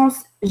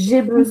connaissances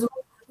j'ai besoin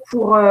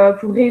pour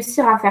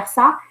réussir à faire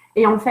ça?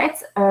 Et en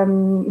fait,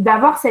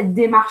 d'avoir cette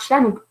démarche-là,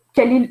 donc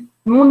quel est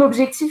mon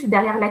objectif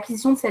derrière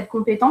l'acquisition de cette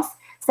compétence,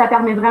 ça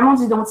permet vraiment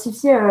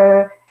d'identifier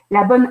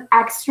la bonne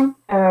action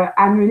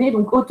à mener,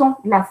 donc autant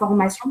de la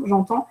formation,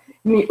 j'entends,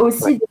 mais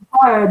aussi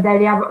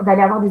d'aller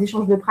avoir des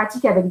échanges de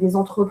pratiques avec des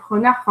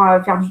entrepreneurs,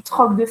 faire du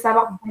troc de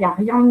savoir, il n'y a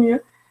rien de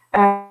mieux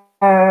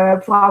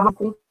pour avoir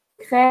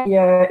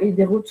concret et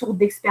des retours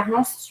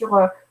d'expérience sur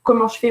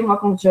comment je fais moi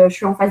quand je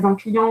suis en face d'un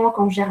client,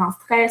 quand je gère un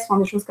stress,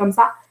 des choses comme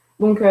ça.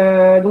 Donc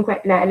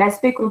ouais,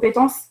 l'aspect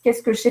compétence,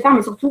 qu'est-ce que je sais faire,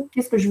 mais surtout,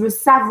 qu'est-ce que je veux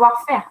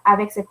savoir faire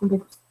avec cette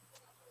compétence.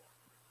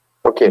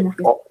 Ok,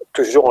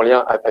 toujours en lien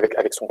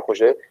avec son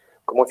projet,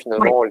 comment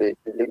finalement les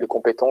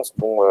compétences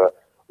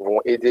vont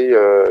aider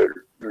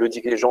le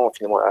dirigeant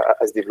finalement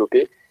à se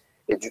développer.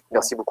 Et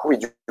merci beaucoup. Et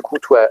du coup,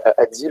 toi,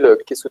 Adil,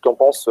 qu'est-ce que tu en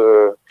penses?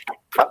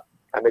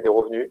 Ahmed est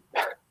revenu.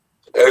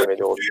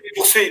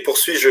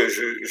 Poursuis,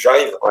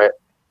 j'arrive. Ouais,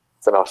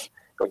 ça marche.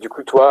 Donc, du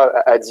coup, toi,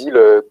 Adil,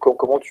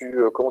 comment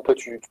toi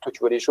tu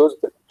vois les choses?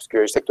 Parce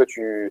que je sais que toi,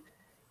 tout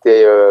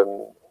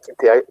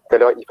à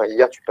l'heure,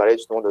 hier, tu parlais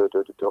justement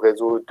de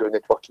réseau de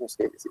networking.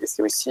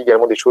 C'est aussi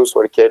également des choses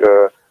sur lesquelles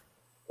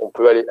on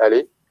peut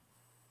aller.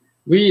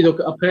 Oui, donc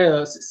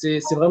après,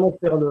 c'est vraiment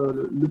faire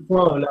le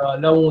point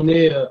là où on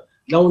est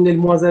le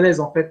moins à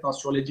l'aise en fait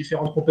sur les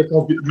différentes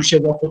compétences du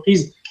chef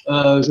d'entreprise.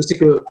 Je sais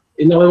que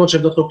énormément de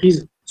chefs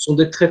d'entreprise sont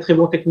des très très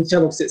bons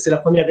techniciens, donc c'est la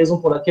première raison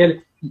pour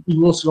laquelle ils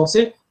vont se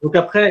lancer. Donc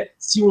après,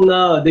 si on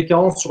a des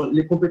carences sur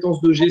les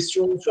compétences de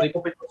gestion, sur les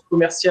compétences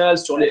commerciales,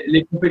 sur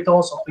les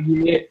compétences entre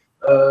guillemets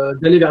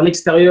d'aller vers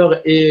l'extérieur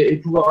et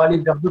pouvoir aller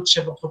vers d'autres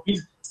chefs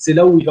d'entreprise, c'est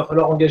là où il va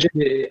falloir engager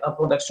un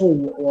plan d'action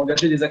ou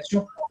engager des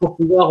actions pour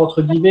pouvoir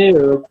entre guillemets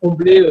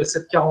combler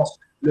cette carence.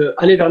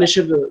 aller vers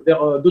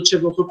d'autres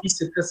chefs d'entreprise,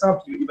 c'est très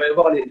simple. Il va y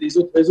avoir les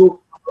autres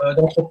réseaux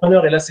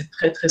d'entrepreneurs, et là, c'est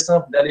très, très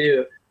simple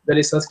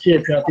d'aller s'inscrire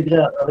et puis intégrer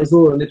un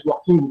réseau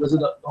networking ou réseau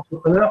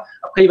d'entrepreneurs.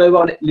 Après, il va y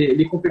avoir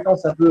les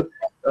compétences un peu,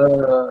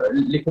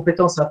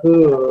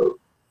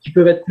 qui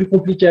peuvent être plus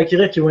compliquées à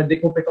acquérir, qui vont être des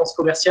compétences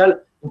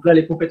commerciales. Donc là,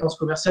 les compétences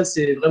commerciales,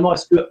 c'est vraiment,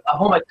 est-ce que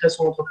avant ma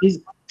création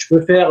d'entreprise, je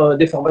peux faire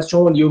des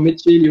formations liées au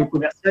métier, liées au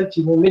commercial,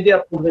 qui vont m'aider à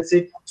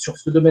progresser sur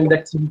ce domaine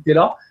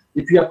d'activité-là.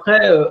 Et puis après,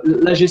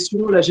 la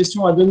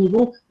gestion à deux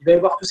niveaux, il va y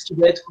avoir tout ce qui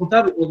va être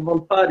comptable. On ne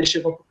demande pas à des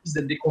chefs d'entreprise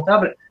d'être des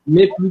comptables,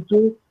 mais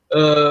plutôt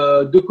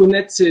de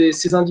connaître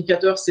ces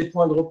indicateurs, ces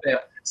points de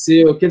repère.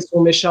 C'est quelles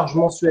sont mes charges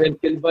mensuelles,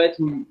 quelles vont être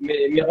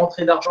mes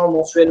rentrées d'argent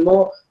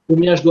mensuellement,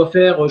 combien je dois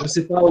faire, je ne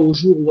sais pas, au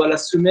jour ou à la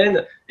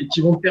semaine, et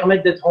qui vont me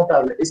permettre d'être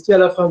rentable. Est-ce qu'à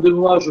la fin de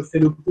mois, je fais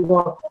le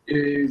point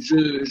et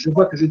je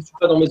vois que je ne suis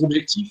pas dans mes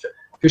objectifs,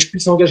 que je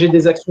puisse engager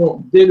des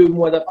actions dès le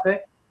mois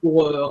d'après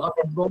pour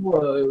rapidement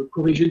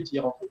corriger le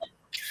tir, en fait.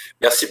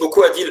 Merci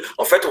beaucoup, Adil.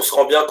 En fait, on se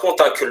rend bien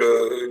compte que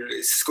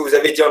c'est ce que vous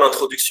avez dit en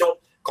introduction.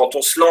 Quand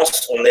on se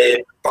lance,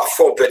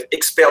 parfois on peut être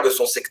expert de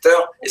son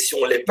secteur, et si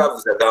on ne l'est pas,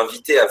 vous avez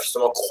invité à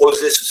justement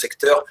creuser ce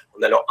secteur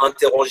en allant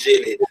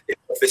interroger les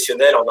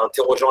professionnels, en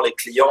interrogeant les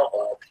clients.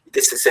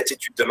 L'idée, c'est cette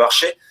étude de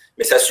marché,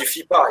 mais ça ne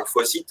suffit pas. Il faut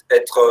aussi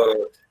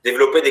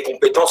développer des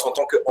compétences en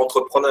tant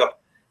qu'entrepreneur.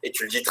 Et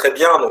tu le dis très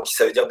bien, donc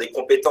ça veut dire des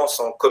compétences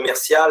en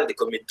commercial, des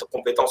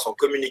compétences en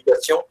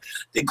communication,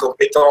 des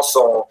compétences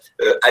en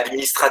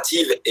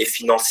administratives et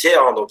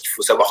financières. Hein, donc il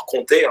faut savoir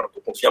compter. Hein,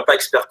 donc on ne devient pas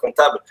expert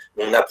comptable,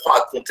 mais on apprend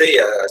à compter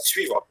et à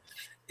suivre.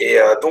 Et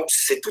donc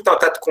c'est tout un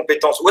tas de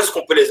compétences. Où est-ce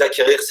qu'on peut les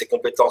acquérir, ces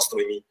compétences,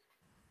 Noémie?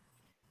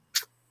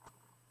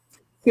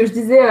 Ce que je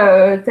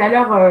disais tout à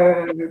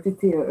l'heure, tu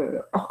étais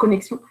hors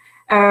connexion.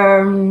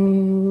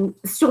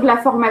 Sur de la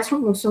formation,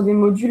 donc sur des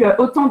modules,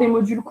 autant des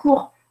modules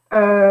courts,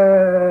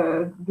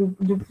 d'une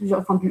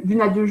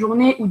à deux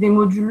journées, ou des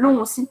modules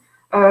longs aussi.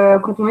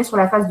 Quand on est sur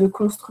la phase de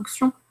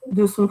construction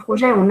de son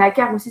projet, on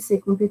acquiert aussi ces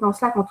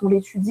compétences-là quand on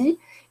l'étudie,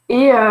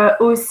 et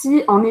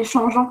aussi en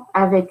échangeant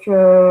avec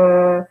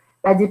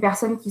des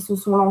personnes qui se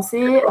sont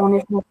lancées, en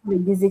échangeant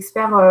avec des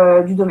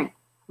experts du domaine.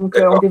 Donc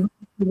en développant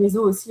le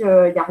réseau aussi, il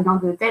n'y a rien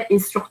de tel, et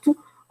surtout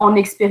en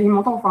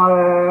expérimentant.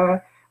 Enfin,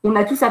 on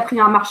a tous appris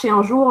à marcher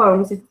un jour,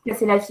 on s'est tous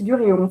cassé la figure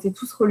et on s'est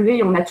tous relevés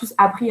et on a tous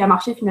appris à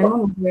marcher finalement.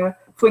 Donc,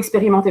 faut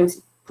expérimenter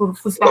aussi. Faut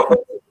se faire.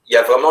 Il y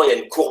a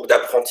une courbe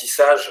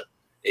d'apprentissage.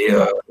 Et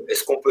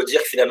est-ce qu'on peut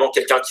dire que finalement,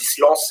 quelqu'un qui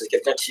se lance, c'est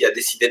quelqu'un qui a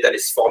décidé d'aller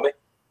se former,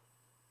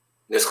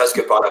 ne serait-ce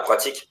que par la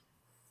pratique?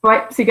 Oui,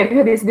 c'est quelqu'un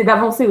qui a décidé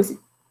d'avancer aussi.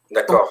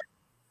 D'accord.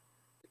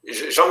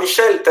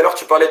 Jean-Michel, tout à l'heure,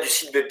 tu parlais du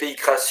site BPI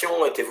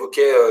Création et tu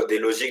évoquais des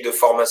logiques de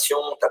formation.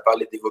 Tu as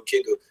parlé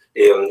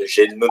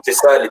j'ai noté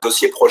ça, les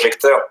dossiers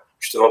projecteurs,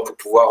 justement pour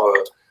pouvoir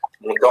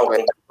monter en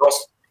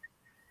compétence.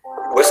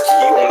 Où est-ce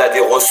qu'on a des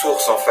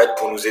ressources en fait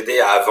pour nous aider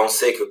à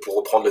avancer, pour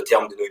reprendre le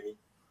terme de Noémie?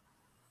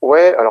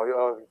 Ouais, alors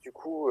du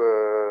coup,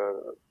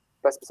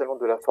 pas spécialement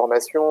de la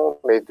formation,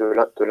 mais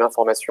de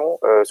l'information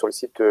sur le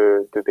site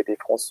de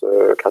Bpifrance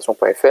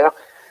création.fr.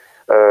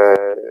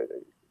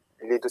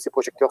 Les dossiers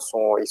projecteurs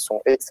sont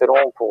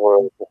excellents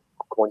pour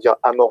comment dire,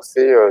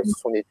 amorcer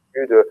son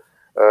étude.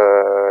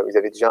 Vous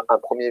avez déjà un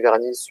premier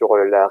vernis sur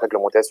la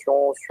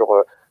réglementation,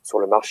 sur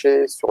le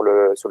marché, sur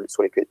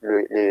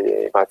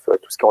bref,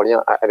 tout ce qui est en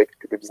lien avec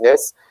le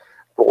business,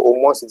 pour au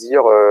moins se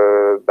dire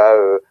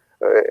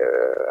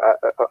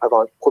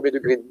avoir un premier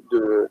degré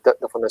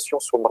d'information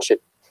sur le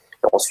marché.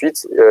 Et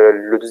ensuite,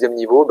 le deuxième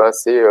niveau,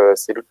 c'est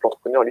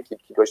l'entrepreneur, lui,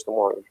 qui doit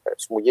justement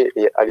se mouiller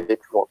et aller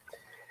plus loin.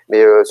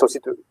 Mais sur le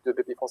site de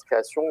Bpifrance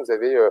Création, vous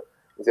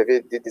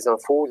avez des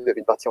infos, vous avez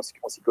une partie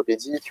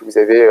encyclopédique, vous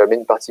avez même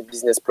une partie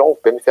business plan. Vous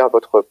pouvez même faire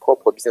votre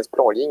propre business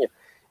plan en ligne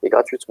et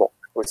gratuitement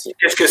aussi.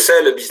 Qu'est-ce que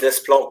c'est le business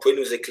plan? Vous pouvez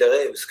nous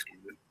éclairer?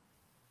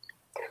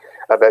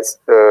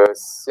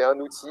 C'est un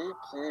outil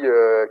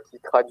qui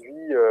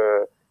traduit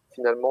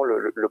finalement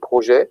le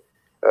projet,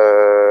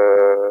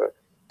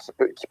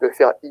 qui peut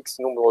faire X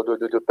nombre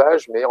de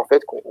pages, mais en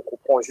fait, on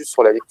comprend juste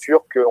sur la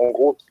lecture que, en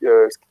gros,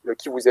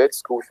 qui vous êtes,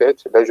 ce que vous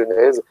faites, la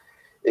genèse,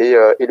 et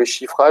le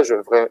chiffrage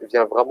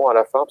vient vraiment à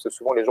la fin, parce que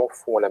souvent les gens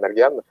font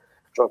l'amalgame.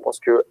 Je pense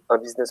qu'un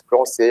business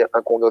plan, c'est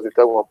un compte de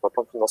résultat ou un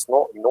plan de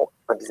financement. Non,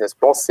 un business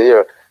plan,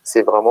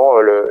 c'est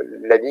vraiment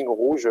la ligne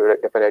rouge,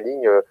 la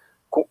ligne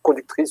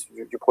conductrice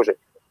du projet.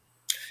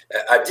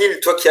 Adil,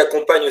 toi qui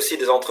accompagnes aussi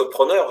des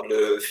entrepreneurs,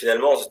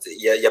 finalement,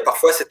 il y a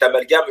parfois cet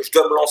amalgame, je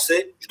dois me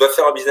lancer, je dois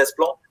faire un business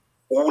plan,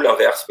 ou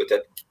l'inverse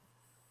peut-être?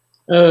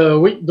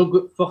 Oui, donc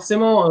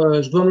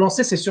forcément, je dois me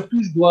lancer, c'est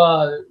surtout je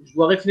dois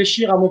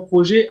réfléchir à mon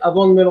projet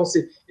avant de me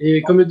lancer.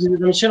 Et comme le disait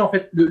Jean-Michel, en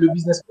fait, le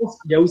business plan,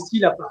 il y a aussi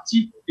la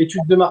partie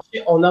étude de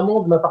marché en amont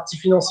de ma partie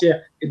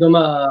financière. Et dans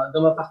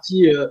ma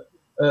partie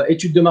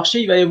étude de marché,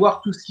 il va y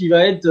avoir tout ce qui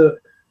va être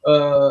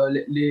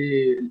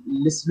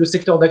le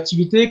secteur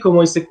d'activité,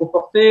 comment il s'est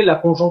comporté, la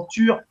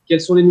conjoncture,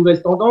 quelles sont les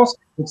nouvelles tendances.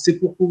 Donc, c'est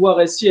pour pouvoir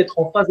aussi être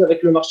en phase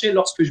avec le marché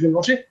lorsque je vais me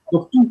lancer.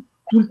 Donc,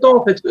 tout le temps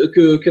en fait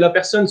que la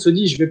personne se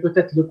dit je vais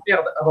peut-être le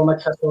perdre avant ma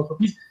création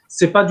d'entreprise,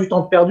 c'est pas du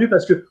temps perdu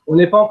parce que on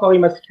n'est pas encore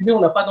immatriculé, on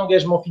n'a pas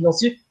d'engagement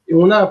financier et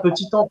on a un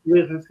petit temps pour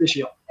y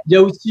réfléchir. Il y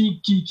a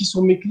aussi qui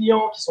sont mes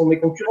clients, qui sont mes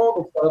concurrents,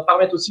 donc ça va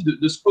permettre aussi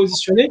de se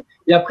positionner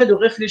et après de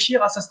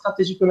réfléchir à sa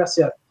stratégie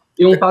commerciale.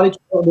 Et on parlait tout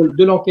à l'heure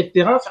de l'enquête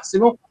terrain.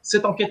 Forcément,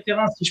 cette enquête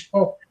terrain, si je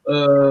prends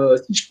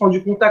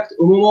du contact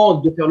au moment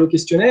de faire le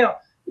questionnaire,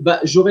 bah,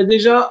 j'aurai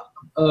déjà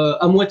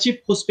à moitié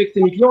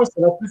prospecté mes clients et ça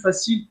va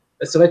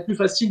être plus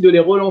facile de les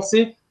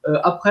relancer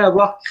après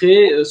avoir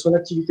créé son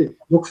activité.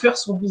 Donc, faire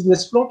son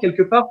business plan,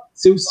 quelque part,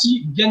 c'est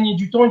aussi gagner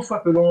du temps une fois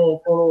que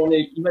l'on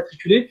est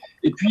immatriculé.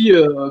 Et puis,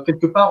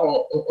 quelque part,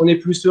 on est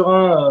plus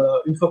serein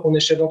une fois qu'on est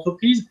chef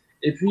d'entreprise.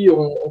 Et puis,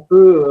 on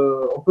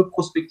peut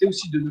prospecter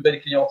aussi de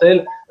nouvelles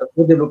clientèles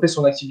pour développer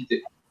son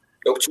activité.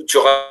 Donc, tu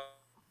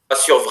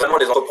rassures vraiment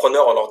les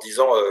entrepreneurs en leur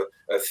disant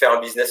faire un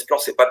business plan,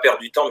 c'est pas perdre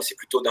du temps, mais c'est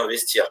plutôt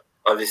d'investir.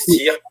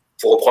 Investir,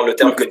 pour reprendre le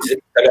terme que disait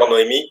tout à l'heure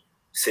Noémie,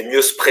 c'est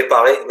mieux se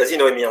préparer. Vas-y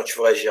Noémie, hein, tu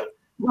veux réagir.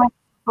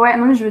 Ouais,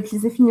 non, je vais te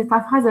laisser finir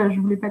ta phrase, je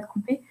ne voulais pas te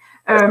couper.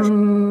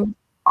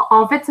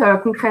 En fait,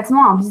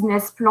 concrètement, un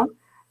business plan,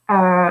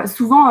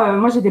 souvent,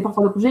 moi, j'ai des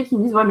porteurs de projets qui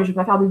me disent « Ouais, mais je ne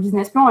vais pas faire de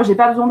business plan, je n'ai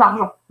pas besoin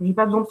d'argent, je n'ai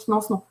pas besoin de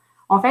financement. »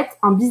 En fait,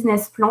 un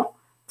business plan,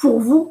 pour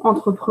vous,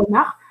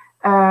 entrepreneurs,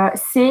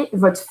 c'est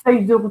votre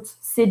feuille de route.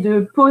 C'est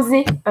de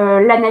poser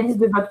l'analyse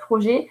de votre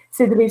projet,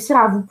 c'est de réussir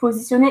à vous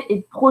positionner et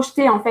de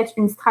projeter en fait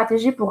une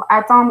stratégie pour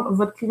atteindre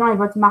votre client et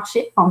votre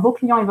marché, enfin vos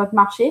clients et votre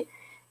marché.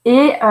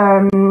 Et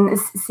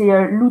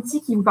c'est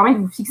l'outil qui vous permet de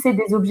vous fixer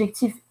des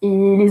objectifs.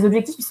 Et les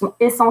objectifs, ils sont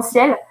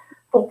essentiels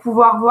pour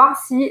pouvoir voir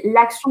si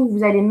l'action que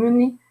vous allez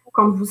mener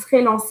quand vous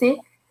serez lancé,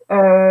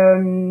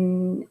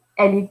 elle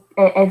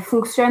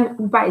fonctionne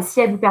ou pas. Et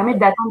si elle vous permet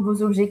d'atteindre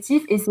vos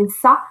objectifs. Et c'est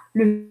ça,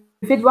 le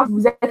fait de voir si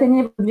vous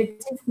atteignez vos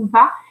objectifs ou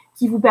pas,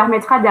 qui vous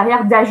permettra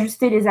derrière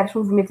d'ajuster les actions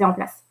que vous mettez en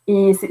place.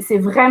 Et c'est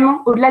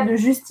vraiment, au-delà de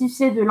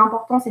justifier de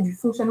l'importance et du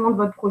fonctionnement de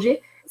votre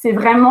projet, c'est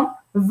vraiment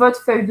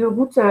votre feuille de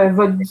route,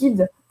 votre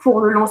guide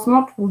pour le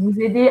lancement, pour vous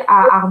aider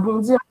à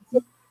rebondir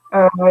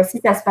si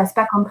ça ne se passe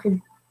pas comme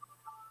prévu.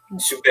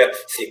 Super.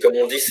 C'est comme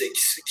on dit,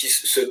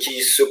 ce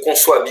qui se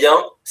conçoit bien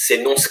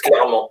s'énonce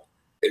clairement.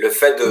 Et le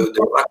fait de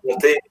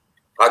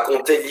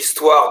raconter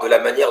l'histoire de la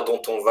manière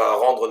dont on va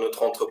rendre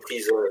notre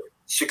entreprise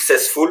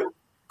successful,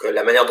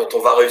 la manière dont on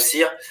va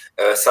réussir,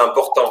 c'est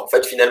important. En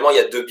fait, finalement, il y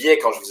a deux biais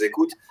quand je vous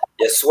écoute.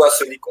 Il y a soit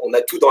celui qu'on a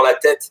tout dans la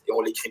tête et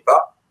on ne l'écrit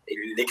pas. Et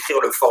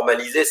l'écrire, le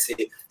formaliser,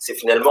 c'est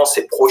finalement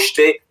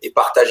projeter et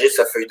partager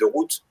sa feuille de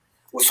route.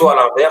 Ou soit à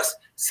l'inverse,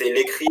 c'est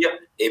l'écrire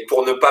et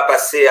pour ne pas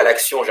passer à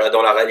l'action,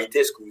 dans la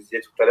réalité, ce que vous disiez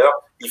tout à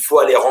l'heure, il faut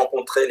aller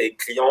rencontrer les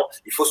clients,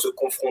 il faut se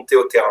confronter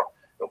au terrain.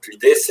 Donc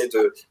l'idée, c'est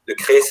de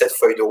créer cette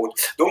feuille de route.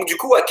 Donc du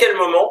coup, à quel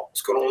moment,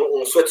 parce que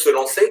l'on souhaite se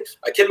lancer,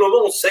 à quel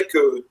moment on sait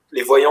que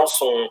les voyants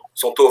sont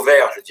au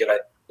vert, je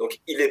dirais. Donc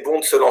il est bon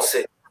de se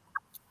lancer.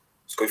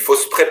 Parce qu'il faut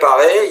se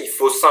préparer, il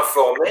faut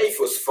s'informer, il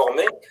faut se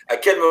former. À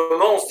quel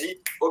moment on se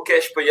dit « Ok,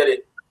 je peux y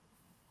aller »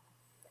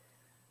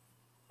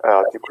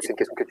 Alors, du coup, c'est une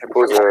question que tu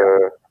poses.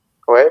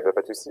 Ouais, bah,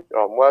 pas de souci.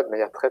 Alors, moi, de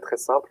manière très, très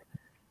simple,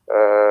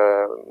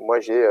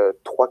 moi, j'ai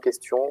 3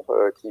 questions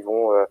qui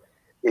vont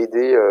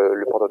aider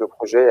le porteur de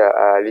projet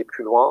à aller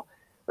plus loin.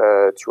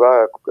 Tu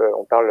vois,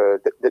 on parle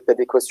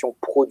d'adéquation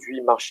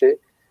produit-marché.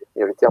 Il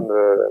y a le terme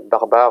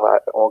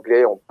barbare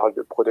anglais, on parle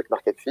de product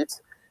market fit.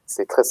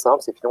 C'est très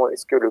simple, c'est finalement,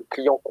 est-ce que le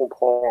client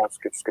comprend ce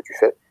que tu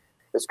fais?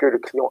 Est-ce que le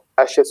client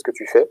achète ce que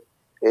tu fais?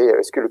 Et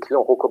est-ce que le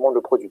client recommande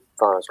le produit?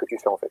 Enfin, ce que tu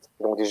fais en fait.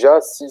 Donc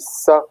déjà, si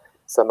ça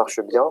marche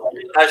bien,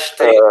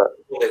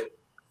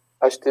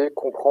 acheter,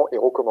 comprend et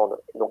recommande.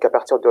 Donc à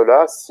partir de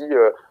là, parce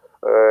que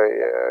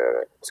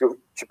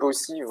tu peux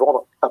aussi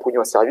vendre un produit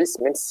ou un service,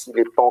 même s'il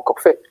n'est pas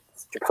encore fait.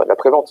 Tu peux faire de la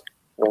prévente.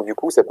 Donc du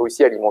coup, ça peut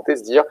aussi alimenter,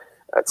 se dire,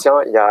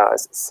 tiens,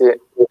 c'est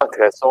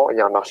intéressant, il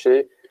y a un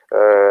marché,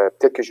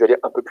 peut-être que je vais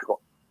aller un peu plus loin.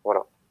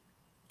 Voilà.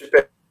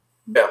 Super.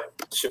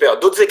 Super.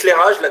 D'autres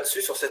éclairages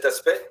là-dessus, sur cet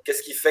aspect?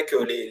 Qu'est-ce qui fait que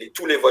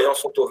tous les voyants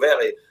sont au vert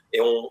et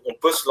on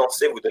peut se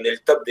lancer? Vous donnez le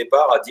top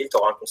départ. Adil, tu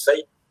auras un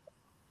conseil?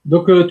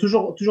 Donc,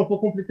 toujours pour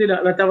compléter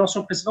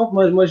l'intervention précédente,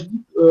 moi je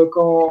dis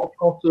quand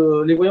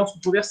les voyants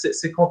sont au vert,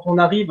 c'est quand on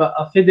arrive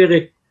à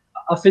fédérer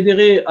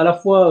à la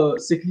fois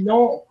ses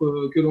clients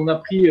que l'on a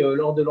pris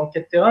lors de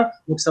l'enquête terrain.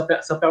 Donc, ça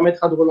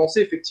permettra de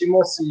relancer.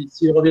 Effectivement,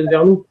 s'ils reviennent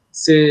vers nous,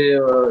 c'est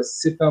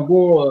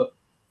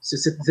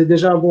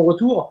déjà un bon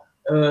retour.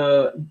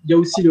 Il y a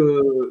aussi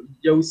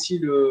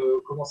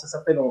le comment ça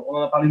s'appelle, on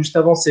en a parlé juste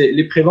avant, c'est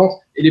les préventes,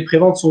 et les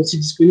préventes sont aussi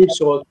disponibles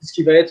sur tout ce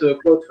qui va être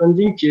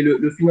crowdfunding, qui est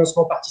le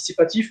financement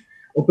participatif.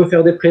 On peut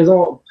faire des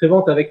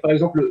préventes avec par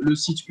exemple le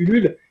site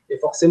Ulule, et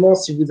forcément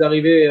si vous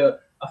arrivez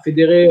à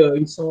fédérer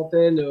une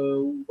centaine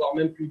ou voire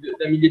même plus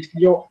d'un millier de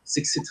clients,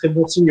 c'est que c'est très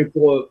bon signe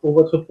pour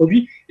votre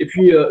produit. Et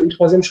puis une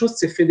troisième chose,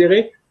 c'est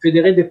fédérer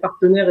des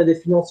partenaires et des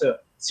financeurs.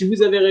 Si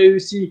vous avez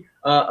réussi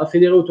à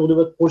fédérer autour de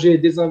votre projet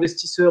des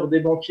investisseurs, des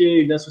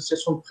banquiers, une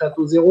association de prêt à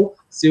taux zéro,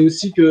 c'est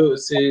aussi que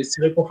c'est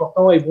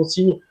réconfortant et bon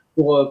signe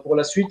pour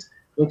la suite.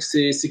 Donc,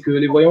 c'est que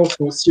les voyants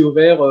sont aussi au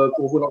vert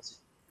pour vous lancer.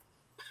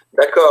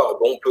 D'accord.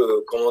 Bon, on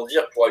peut, comment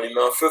dire, pour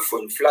allumer un feu, il faut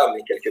une flamme.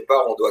 Et quelque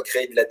part, on doit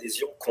créer de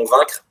l'adhésion,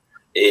 convaincre.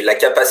 Et la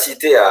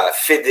capacité à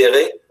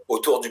fédérer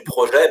autour du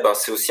projet, ben,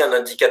 c'est aussi un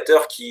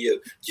indicateur qui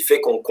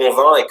fait qu'on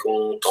convainc et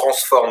qu'on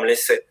transforme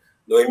l'essai.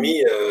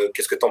 Noémie,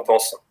 qu'est-ce que tu en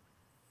penses?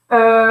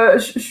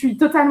 Je suis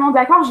totalement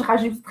d'accord. Je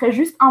rajouterais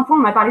juste un point.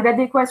 On m'a parlé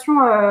d'adéquation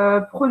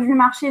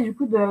produit-marché, du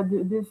coup,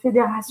 de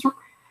fédération.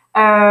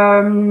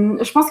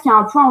 Je pense qu'il y a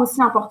un point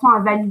aussi important à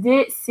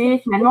valider, c'est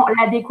finalement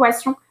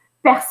l'adéquation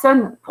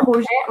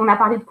personne-projet. On a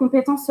parlé de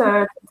compétences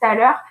tout à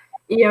l'heure.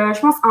 Et je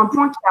pense un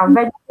point qui a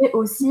validé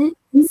aussi,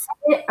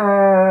 c'est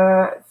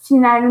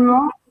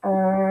finalement,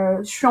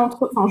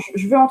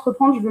 je veux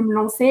entreprendre, je veux me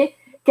lancer.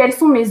 Quels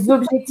sont mes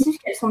objectifs,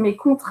 quelles sont mes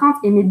contraintes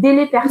et mes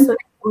délais personnels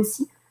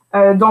aussi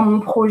dans mon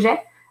projet.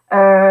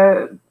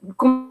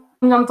 Combien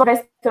de temps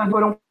reste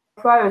Pôle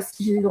emploi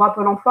si j'ai des droits à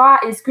Pôle emploi?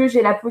 Est-ce que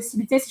j'ai la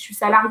possibilité, si je suis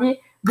salariée,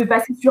 de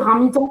passer sur un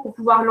mi-temps pour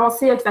pouvoir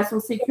lancer de façon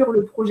sécure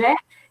le projet?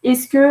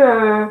 Est-ce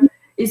que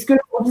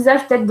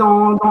j'envisage peut-être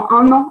dans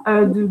un an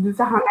de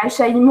faire un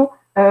achat IMO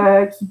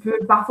qui peut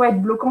parfois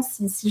être bloquant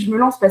si je me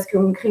lance parce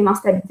qu'on crée une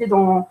instabilité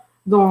sur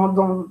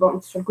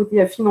le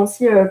côté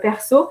financier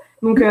perso.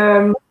 Donc,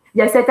 il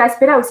y a cet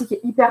aspect-là aussi qui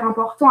est hyper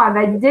important à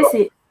valider,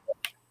 c'est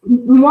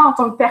moi, en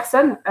tant que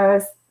personne,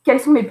 quels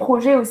sont mes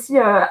projets aussi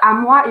à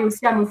moi et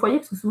aussi à mon foyer,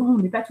 parce que souvent, on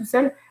n'est pas tout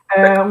seul.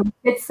 On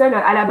peut être seul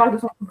à la barre de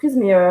son entreprise,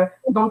 mais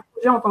dans le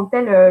projet en tant que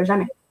tel,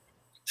 jamais.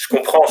 Je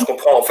comprends.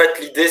 En fait,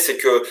 l'idée, c'est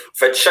que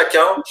chaque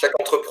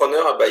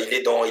entrepreneur,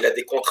 il a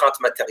des contraintes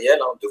matérielles,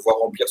 hein, devoir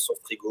remplir son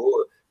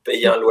frigo,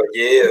 payer un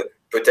loyer,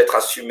 peut-être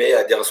assumer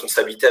des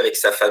responsabilités avec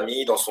sa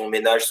famille, dans son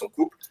ménage, son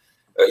couple.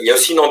 Il y a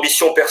aussi une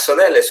ambition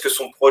personnelle. Est-ce que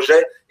son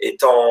projet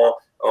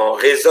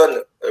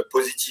résonne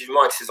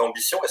positivement avec ses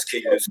ambitions? Est-ce que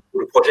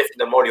le projet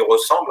finalement lui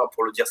ressemble, hein,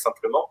 pour le dire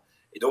simplement?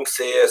 Et donc,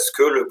 est-ce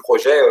que le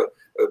projet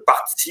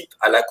participe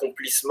à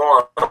l'accomplissement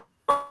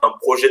d'un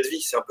projet de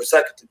vie? C'est un peu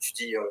ça que tu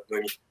dis,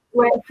 Noémie.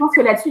 Ouais, je pense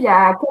que là-dessus, il y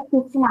a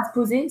quatre questions à se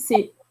poser.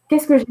 C'est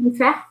qu'est-ce que j'aime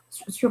faire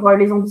sur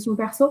les ambitions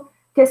perso?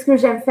 Qu'est-ce que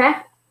j'aime faire?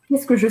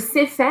 Qu'est-ce que je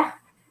sais faire?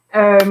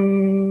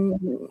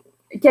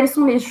 Quelles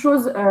sont les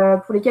choses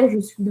pour lesquelles je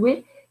suis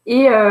douée?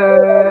 Et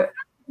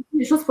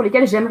les choses pour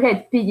lesquelles j'aimerais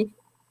être payée.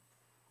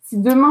 Si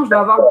demain, je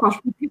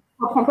peux payer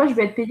mon propre emploi, je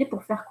vais être payée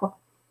pour faire quoi?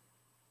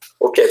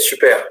 Ok,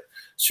 super.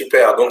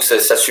 Super. Donc,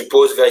 ça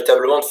suppose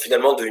véritablement,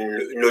 finalement, une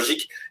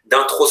logique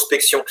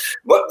d'introspection.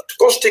 Moi,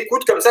 quand je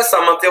t'écoute comme ça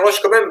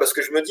m'interroge quand même parce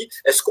que je me dis,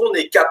 est-ce qu'on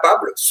est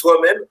capable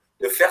soi-même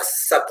de faire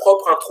sa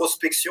propre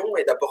introspection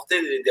et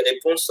d'apporter des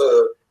réponses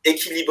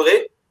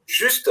équilibrées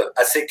juste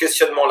à ces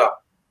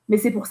questionnements-là? Mais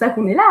c'est pour ça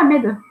qu'on est là,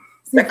 Ahmed.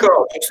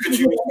 D'accord. Donc, ce que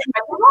tu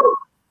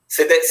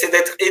c'est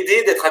d'être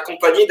aidé, d'être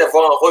accompagné,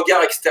 d'avoir un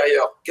regard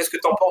extérieur. Qu'est-ce que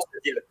tu en penses,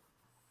 Adil?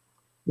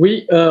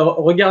 Oui,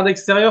 regard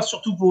extérieur,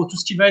 surtout pour tout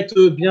ce qui va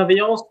être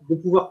bienveillance, de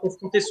pouvoir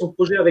confronter son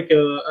projet avec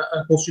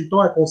un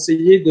consultant, un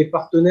conseiller, des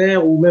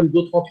partenaires ou même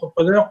d'autres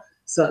entrepreneurs.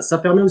 Ça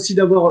permet aussi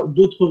d'avoir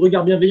d'autres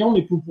regards bienveillants,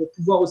 mais pour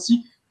pouvoir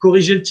aussi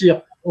corriger le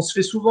tir. On se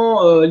fait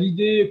souvent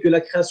l'idée que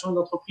la création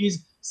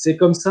d'entreprise, c'est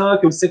comme ça,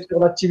 que le secteur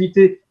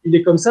d'activité, il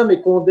est comme ça, mais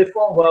des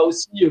fois, on va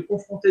aussi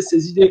confronter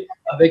ces idées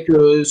avec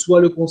soit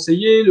le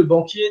conseiller, le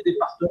banquier, des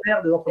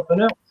partenaires, des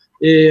entrepreneurs.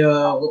 Et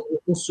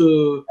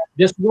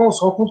bien souvent, on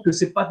se rend compte que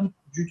c'est pas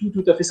du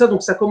tout à fait ça.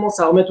 Donc, ça commence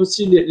à remettre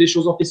aussi les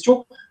choses en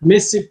question. Mais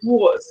c'est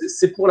pour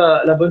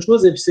la bonne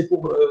chose et c'est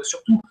pour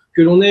surtout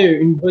que l'on ait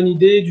une bonne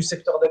idée du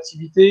secteur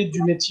d'activité,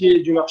 du métier,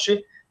 du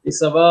marché. Et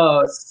ça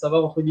va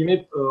entre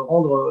guillemets,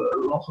 rendre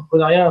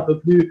l'entrepreneuriat un peu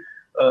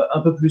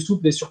plus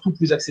souple et surtout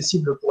plus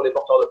accessible pour les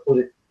porteurs de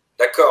projets.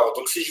 D'accord.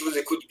 Donc, si je vous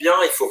écoute bien,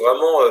 il faut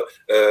vraiment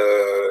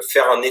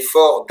faire un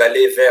effort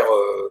d'aller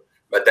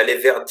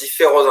vers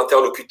différents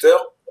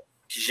interlocuteurs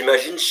qui,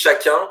 j'imagine,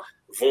 chacun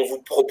vont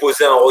vous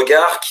proposer un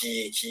regard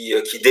qui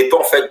dépend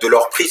en fait de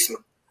leur prisme.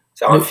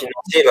 C'est-à-dire, un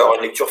financier, il va avoir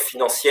une lecture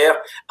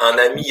financière, un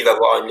ami, il va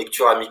avoir une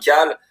lecture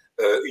amicale,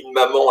 une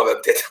maman, elle va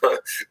peut-être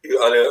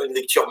une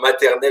lecture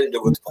maternelle de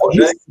votre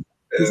projet,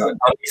 un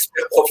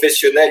expert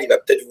professionnel, il va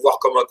peut-être vous voir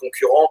comme un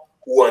concurrent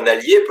ou un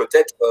allié,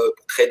 peut-être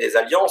pour créer des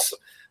alliances.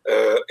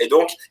 Et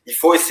donc, il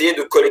faut essayer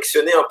de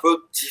collectionner un peu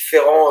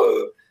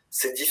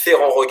ces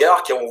différents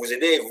regards qui vont vous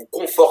aider et vous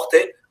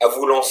conforter à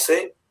vous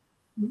lancer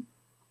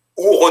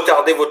ou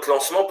retarder votre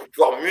lancement pour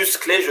pouvoir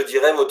muscler, je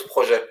dirais, votre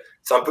projet.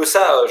 C'est un peu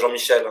ça,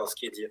 Jean-Michel, hein, ce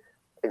qui est dit.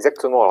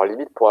 Exactement. Alors,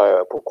 limite,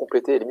 pour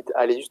compléter, limite,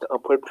 aller juste un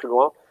poil plus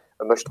loin,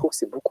 moi, je trouve que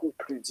c'est beaucoup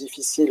plus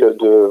difficile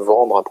de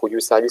vendre un produit ou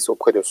service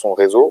auprès de son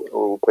réseau,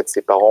 auprès de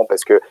ses parents,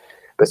 parce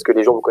que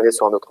les gens vous connaissent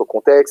sur un autre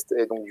contexte.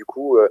 Et donc, du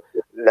coup,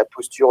 la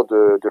posture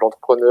de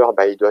l'entrepreneur,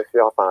 il doit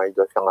faire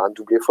un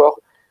double effort.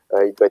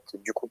 Il doit être,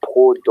 du coup,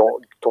 pro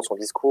dans son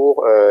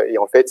discours. Et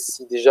en fait,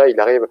 si déjà il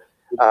arrive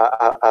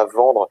à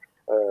vendre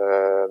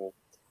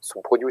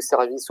son produit ou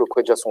service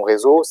auprès de son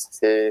réseau,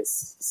 c'est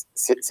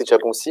déjà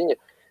bon signe.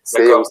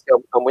 C'est aussi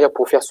un moyen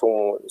pour faire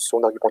son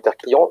argumentaire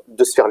client,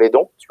 de se faire les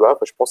dents, tu vois.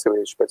 Enfin, je pense que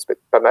ça peut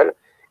être pas mal.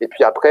 Et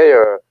puis après,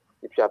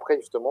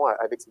 justement,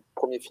 avec ces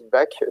premiers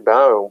feedbacks,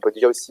 on peut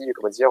déjà aussi,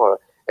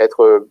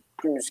 être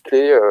plus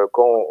musclé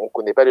quand on ne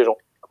connaît pas les gens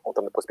en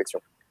termes de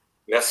prospection.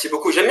 Merci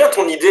beaucoup. J'aime bien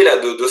ton idée là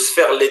de se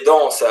faire les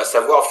dents, à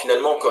savoir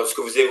finalement ce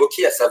que vous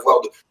évoquiez, à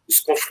savoir de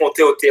se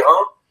confronter au terrain.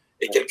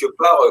 Et quelque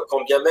part,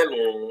 quand bien même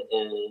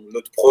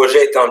notre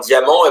projet est un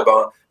diamant, et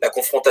ben, la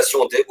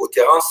confrontation au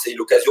terrain, c'est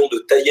l'occasion de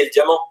tailler le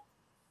diamant.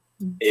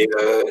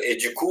 Et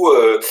du coup,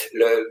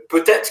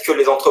 peut-être que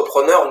les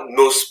entrepreneurs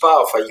n'osent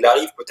pas, enfin, il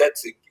arrive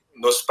peut-être,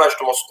 n'osent pas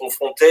justement se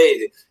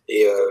confronter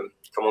et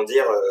comment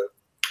dire,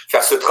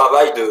 faire ce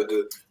travail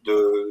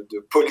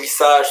de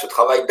polissage, ce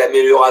travail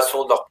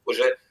d'amélioration de leur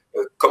projet.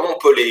 Comment on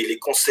peut les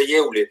conseiller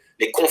ou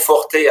les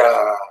conforter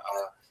à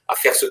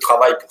faire ce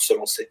travail pour se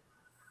lancer?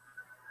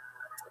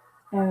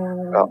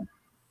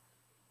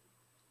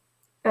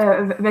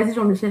 Vas-y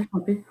Jean-Michel, je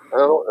t'en prie.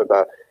 Non,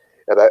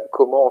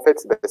 comment en fait,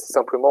 c'est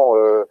simplement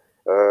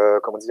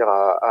comment dire,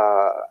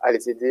 à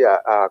les aider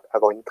à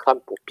avoir une trame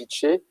pour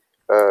pitcher.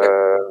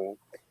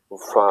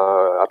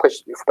 Enfin, après,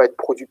 il ne faut pas être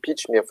pro du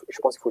pitch, mais je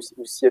pense qu'il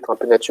faut aussi être un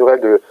peu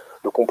naturel de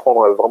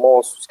comprendre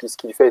vraiment ce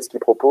qu'il fait et ce qu'il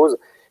propose.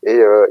 Et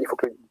il faut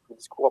que le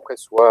discours après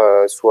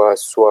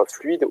soit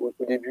fluide. Au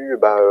début,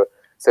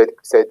 ça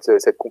va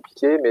être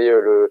compliqué, mais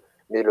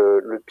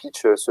le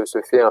pitch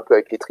se fait un peu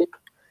avec les tripes.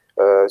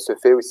 Se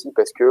fait aussi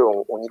parce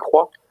qu'on y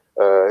croit.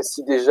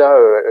 Si déjà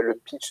le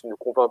pitch ne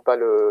convainc pas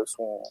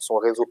son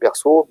réseau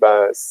perso,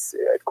 c'est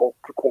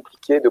plus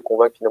compliqué de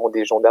convaincre finalement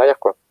des gens derrière,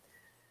 quoi.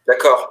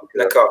 D'accord,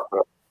 d'accord.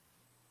 Voilà.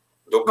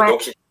 Donc, Ouais.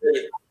 donc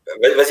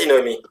vas-y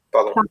Noémie,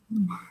 pardon.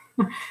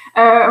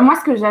 Moi,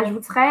 ce que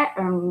j'ajouterais,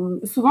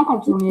 souvent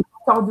quand on est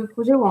porteur de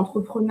projet ou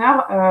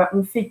entrepreneur,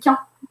 on fait qu'un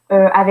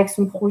avec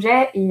son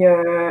projet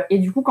et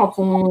du coup, quand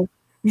on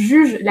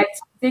juge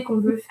l'activité qu'on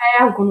veut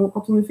faire ou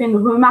quand on nous fait une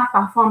remarque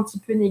parfois un petit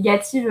peu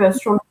négative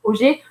sur le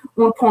projet,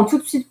 on le prend tout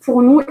de suite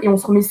pour nous et on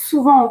se remet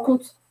souvent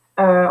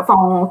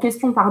en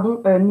question,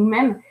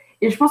 nous-mêmes.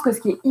 Et je pense que ce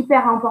qui est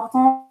hyper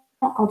important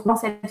quand on est dans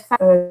cette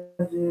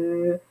phase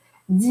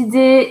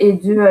d'idées et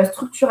de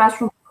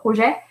structuration du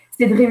projet,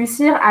 c'est de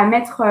réussir à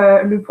mettre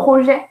le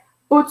projet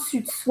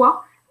au-dessus de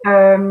soi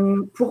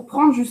pour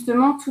prendre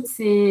justement toutes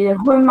ces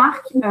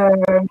remarques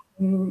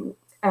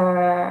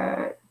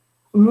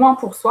moins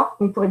pour soi,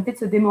 donc pour éviter de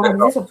se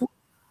démoraliser surtout,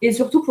 et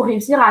surtout pour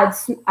réussir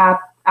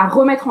à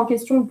remettre en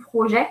question le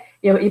projet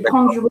et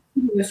prendre du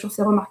recul sur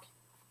ces remarques.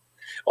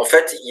 En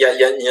fait, il y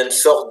a une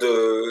sorte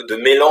de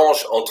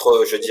mélange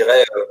entre, je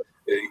dirais,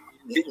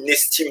 une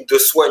estime de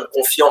soi, une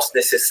confiance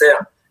nécessaire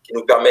qui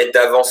nous permet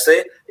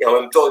d'avancer et en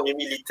même temps une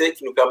humilité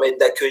qui nous permet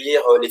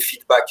d'accueillir les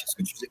feedbacks, ce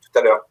que tu disais tout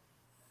à l'heure.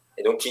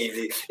 Et donc,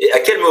 à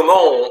quel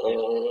moment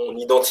on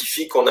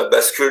identifie qu'on a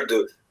bascule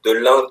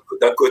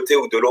d'un côté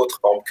ou de l'autre,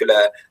 par exemple, que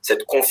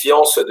cette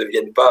confiance ne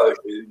devienne pas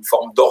une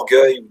forme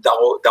d'orgueil ou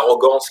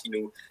d'arrogance qui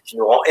nous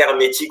rend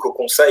hermétiques au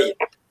conseil.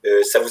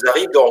 Ça vous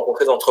arrive de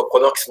rencontrer des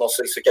entrepreneurs qui sont dans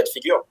ce cas de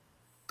figure?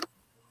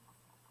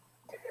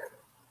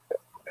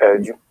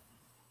 Je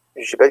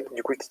ne sais pas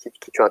du coup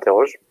qui tu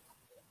interroges.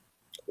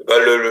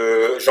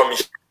 Le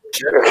Jean-Michel,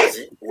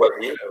 vas-y.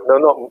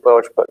 Non,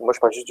 moi je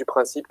parle juste du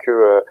principe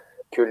que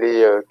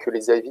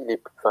les avis,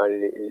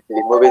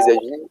 les mauvais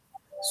avis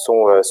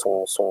sont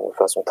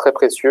très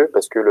précieux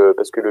parce que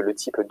le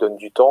type donne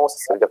du temps,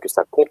 ça veut dire que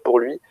ça compte pour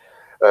lui.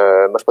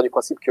 Moi je pars du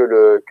principe que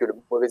le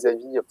mauvais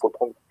avis, il faut le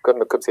prendre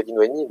comme ça dit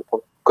Noémie, le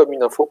prendre comme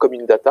une info, comme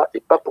une data et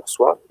pas pour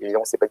soi.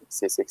 Évidemment c'est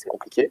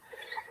compliqué,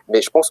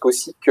 mais je pense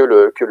aussi que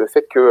le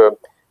fait que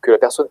la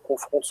personne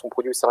confronte son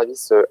produit ou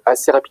service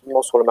assez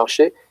rapidement sur le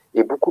marché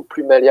est beaucoup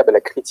plus malléable à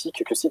la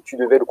critique que si tu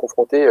devais le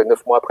confronter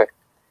 9 mois après.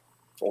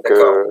 Donc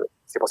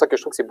c'est pour ça que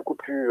je trouve que c'est beaucoup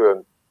plus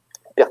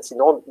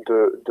pertinent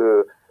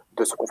de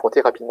se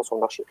confronter rapidement sur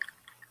le marché.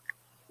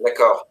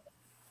 D'accord,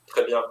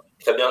 très bien,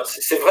 très bien.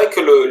 C'est vrai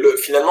que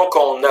finalement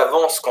quand on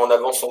avance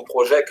son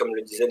projet, comme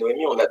le disait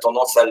Noémie, on a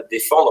tendance à le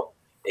défendre,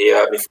 mais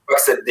il ne faut pas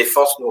que cette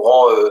défense nous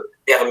rend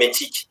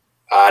hermétiques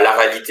à la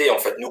réalité, en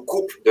fait, nous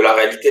coupe de la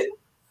réalité.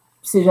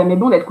 C'est jamais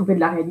bon d'être coupé de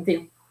la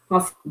réalité.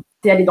 Enfin,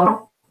 c'est aller dans le...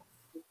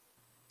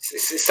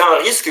 C'est un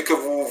risque que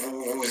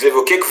vous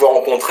évoquez, que vous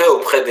rencontrez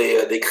auprès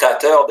des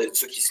créateurs, de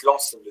ceux qui se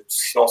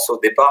lancent au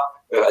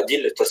départ.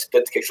 Adil, toi, c'est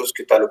peut-être quelque chose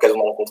que tu as l'occasion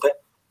de rencontrer?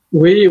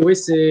 Oui,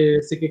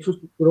 c'est quelque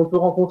chose que l'on peut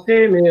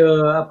rencontrer, mais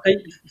après,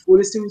 il faut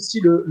laisser aussi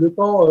le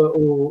temps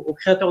aux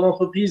créateurs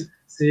d'entreprise,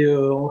 c'est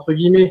entre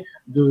guillemets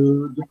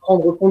de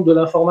prendre compte de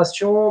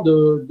l'information,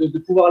 de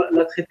pouvoir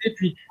la traiter,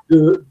 puis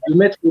de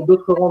mettre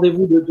d'autres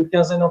rendez-vous de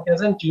quinzaine en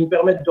quinzaine qui nous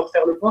permettent de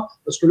refaire le point,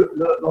 parce que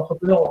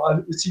l'entrepreneur aura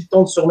aussi le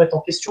temps de se remettre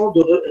en question,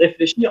 de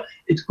réfléchir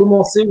et de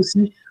commencer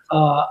aussi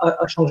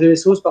à changer les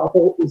choses par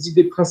rapport aux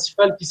idées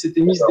principales qui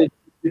s'étaient mises dès le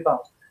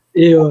départ.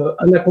 Et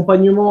un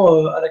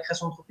accompagnement à la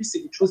création d'entreprise,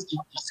 c'est quelque chose qui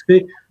se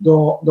fait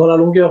dans la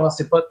longueur. Hein.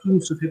 C'est pas tout, ne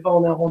se fait pas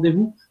en un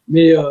rendez-vous,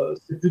 mais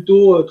c'est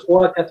plutôt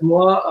 3 à 4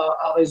 mois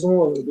à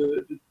raison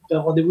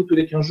d'un rendez-vous tous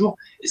les 15 jours.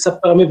 Et ça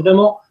permet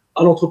vraiment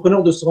à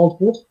l'entrepreneur de se rendre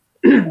compte,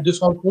 de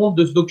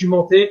se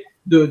documenter,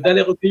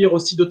 d'aller recueillir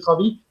aussi d'autres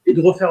avis et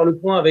de refaire le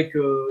point avec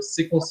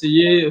ses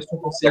conseillers, son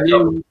conseiller.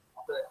 Donc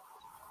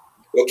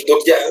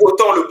il y a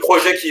autant le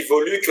projet qui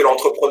évolue que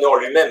l'entrepreneur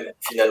lui-même,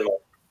 finalement.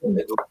 Donc,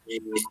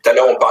 tout à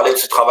l'heure, on parlait de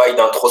ce travail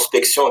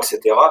d'introspection, etc.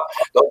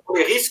 Donc,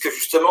 les risques,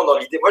 justement, dans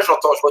l'idée, moi, je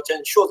retiens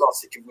une chose,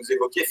 c'est que vous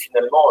évoquez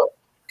finalement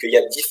qu'il y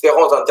a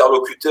différents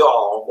interlocuteurs à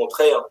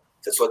rencontrer,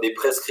 que ce soit des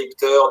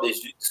prescripteurs,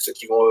 ceux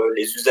qui vont,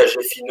 les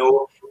usagers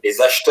finaux,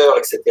 les acheteurs,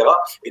 etc.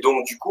 Et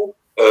donc, du coup,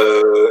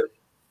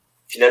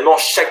 finalement,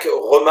 chaque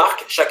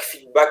remarque, chaque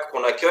feedback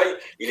qu'on accueille,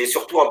 il est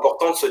surtout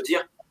important de se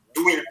dire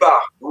d'où il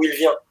part, d'où il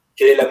vient,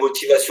 quelle est la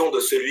motivation de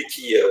celui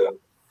qui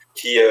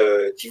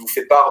vous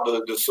fait part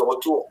de ce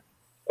retour.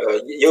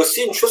 Il y a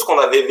aussi une chose qu'on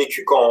avait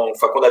vécue qu'on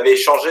avait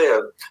échangé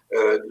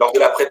lors de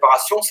la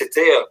préparation,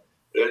 c'était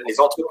les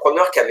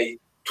entrepreneurs qui avaient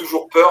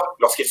toujours peur,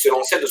 lorsqu'ils se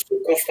lançaient, de se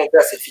confronter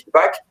à ces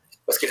feedbacks,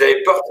 parce qu'ils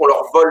avaient peur qu'on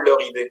leur vole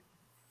leur idée.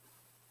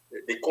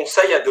 Des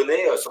conseils à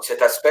donner sur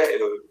cet aspect,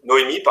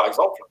 Noémie, par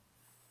exemple?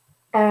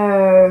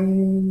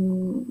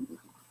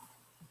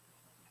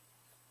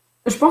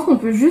 Je pense qu'on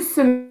peut juste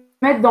se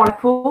mettre dans la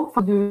peau,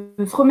 de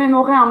se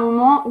remémorer un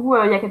moment où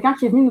il y a quelqu'un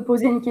qui est venu nous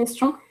poser une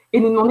question et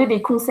nous demander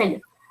des conseils.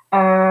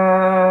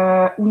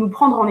 Ou nous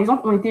prendre en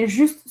exemple, on était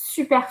juste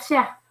super fiers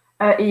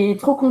et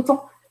trop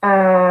contents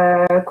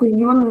qu'on nous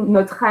demande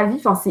notre avis.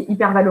 Enfin, c'est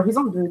hyper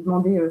valorisant de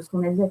demander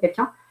son avis à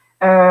quelqu'un.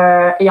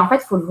 Et en fait,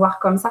 il faut le voir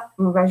comme ça.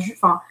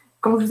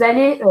 Quand vous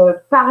allez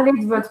parler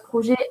de votre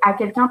projet à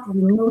quelqu'un pour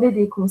lui demander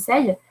des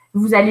conseils,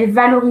 vous allez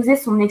valoriser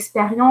son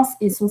expérience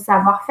et son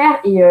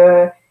savoir-faire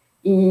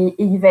et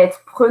il va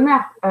être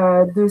preneur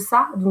de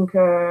ça. Donc,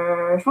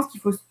 je pense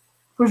qu'il faut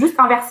juste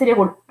inverser les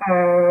rôles.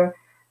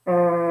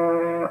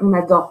 On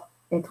adore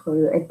être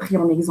pris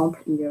en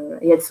exemple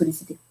et être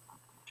sollicité.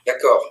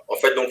 D'accord. En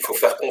fait, donc, il faut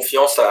faire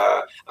confiance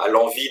à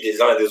l'envie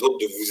des uns et des autres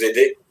de vous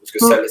aider, parce que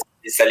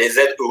ça les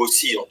aide eux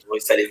aussi,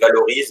 ça les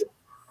valorise.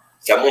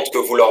 Ça montre que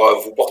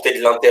vous portez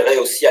de l'intérêt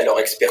aussi à leur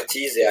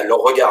expertise et à leur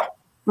regard.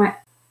 Ouais.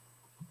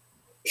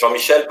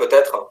 Jean-Michel,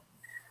 peut-être?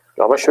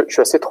 Alors moi, je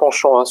suis assez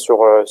tranchant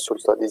sur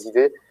l'histoire des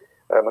idées.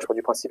 Moi, je pars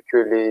du principe que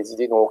les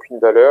idées n'ont aucune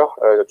valeur.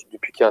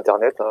 Depuis qu'il y a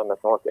Internet,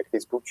 maintenant, avec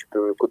Facebook, tu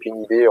peux copier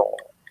une idée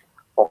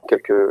en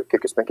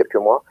quelques semaines, quelques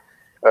mois.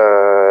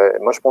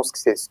 Moi, je pense que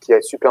ce qui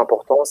est super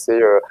important,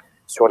 c'est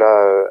sur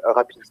la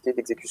rapidité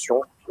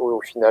d'exécution au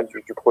final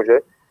du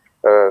projet.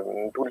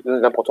 D'où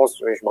l'importance,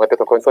 je me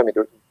répète encore une fois, mais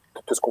de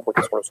se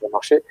confronter sur le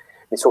marché.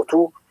 Mais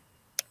surtout,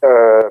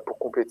 pour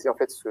compléter en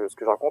fait ce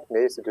que je raconte,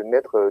 mais c'est de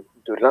mettre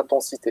de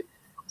l'intensité.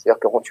 C'est-à-dire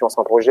que quand tu lances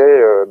un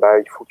projet,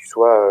 il faut que tu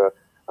sois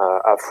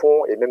à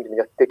fond, et même de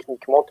manière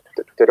techniquement.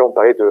 Tout à l'heure, on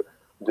parlait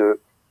de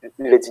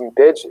landing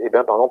page, et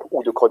par exemple,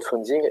 ou de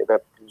crowdfunding. Et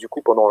du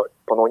coup,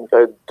 pendant une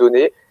période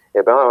donnée,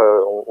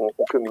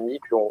 on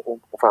communique, on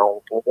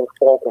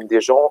rencontre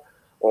des gens,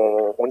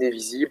 on est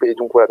visible, et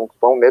donc voilà, donc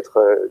on va mettre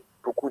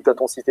beaucoup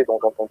d'intensité dans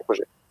le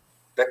projet.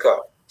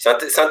 D'accord.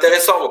 C'est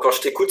intéressant. Moi, quand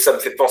je t'écoute, ça me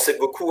fait penser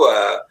beaucoup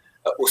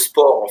au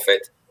sport, en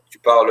fait. Tu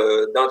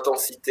parles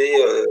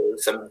d'intensité,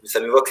 ça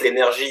m'évoque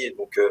l'énergie.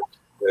 Donc,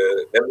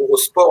 même au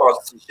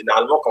sport,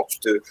 généralement, quand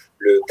tu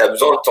as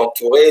besoin de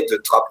t'entourer, de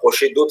te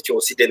rapprocher d'autres qui ont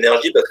aussi de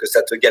l'énergie, parce que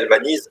ça te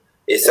galvanise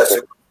et ça se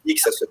communique,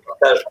 ça se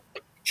partage.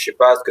 Je ne sais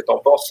pas ce que tu en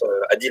penses,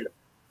 Adil.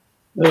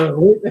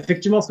 Oui,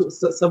 effectivement,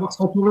 savoir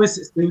s'entourer,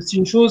 c'est aussi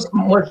une chose.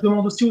 Moi, je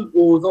demande aussi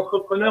aux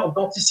entrepreneurs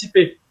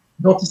d'anticiper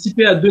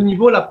à deux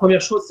niveaux. La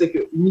première chose, c'est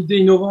qu'une idée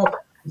innovante,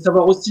 il faut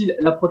savoir aussi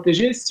la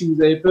protéger si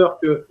vous avez peur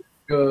que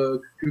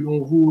l'on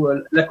vous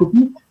la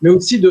copie, mais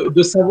aussi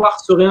de savoir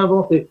se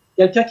réinventer.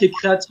 Quelqu'un qui est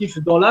créatif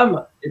dans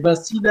l'âme,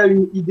 s'il a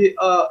une idée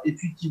A et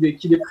puis qu'il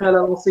est prêt à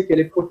la lancer,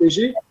 qu'elle est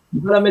protégée,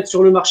 il va la mettre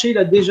sur le marché, il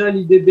a déjà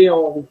l'idée B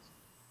en route.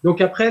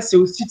 Donc après, c'est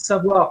aussi de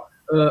savoir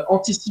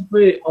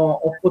anticiper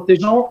en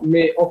protégeant,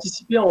 mais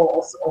anticiper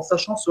en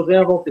sachant se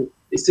réinventer.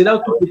 Et c'est là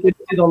où toutes les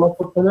qualités d'un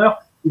entrepreneur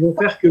qui vont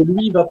faire que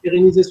lui va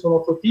pérenniser son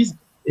entreprise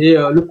et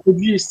le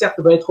produit, certes,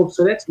 va être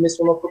obsolète, mais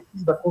son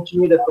entreprise va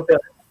continuer d'être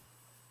pérenne.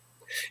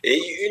 Et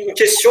une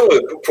question,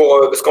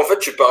 parce qu'en fait,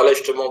 tu parlais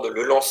justement de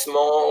le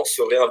lancement,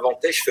 se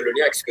réinventer. Je fais le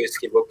lien avec ce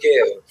qu'évoquait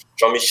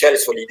Jean-Michel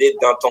sur l'idée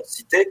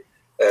d'intensité.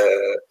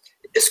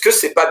 Est-ce que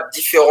c'est pas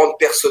différentes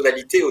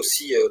personnalités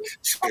aussi?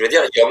 Ce que je veux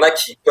dire, il y en a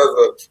qui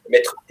peuvent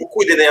mettre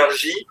beaucoup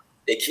d'énergie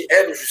et qui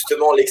aiment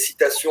justement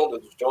l'excitation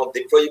de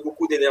déployer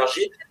beaucoup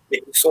d'énergie, mais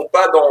qui ne sont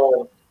pas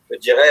je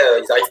dirais,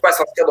 ils n'arrivent pas à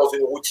s'inscrire dans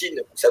une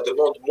routine où ça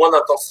demande moins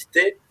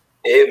d'intensité,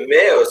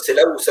 mais c'est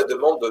là où ça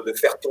demande de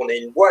faire tourner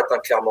une boîte,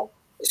 clairement.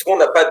 Est-ce qu'on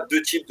n'a pas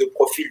deux types de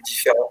profils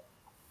différents?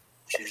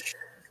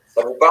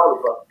 Ça vous parle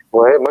ou pas?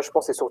 Ouais, moi je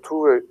pense que c'est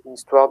surtout une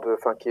histoire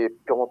qui est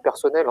purement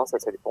personnelle,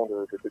 ça dépend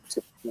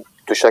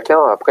de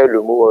chacun. Après,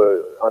 le mot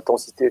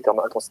intensité, le terme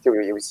intensité,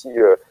 il y a aussi,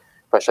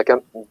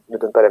 chacun ne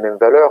donne pas la même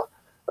valeur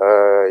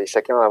et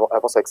chacun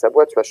avance avec sa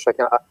boîte. Tu vois,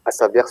 chacun a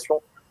sa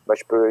version. Moi,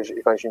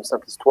 j'ai une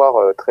simple histoire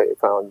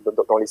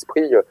dans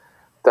l'esprit.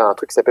 Tu as un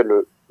truc qui s'appelle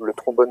le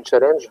trombone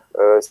challenge.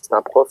 C'est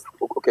un prof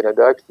au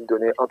Canada qui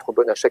donnait un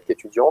trombone à chaque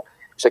étudiant.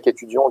 Chaque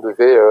étudiant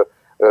devait,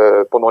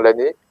 pendant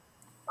l'année,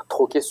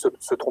 troquer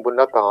ce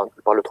trombone-là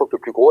par le troc le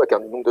plus gros avec un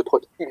nombre de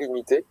trocs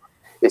illimité.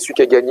 Et celui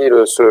qui a gagné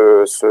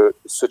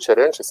ce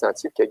challenge, c'est un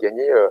type qui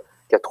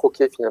a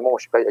troqué finalement,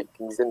 je sais pas, avec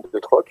une dizaine de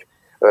trocs,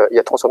 il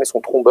a transformé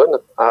son trombone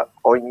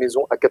en une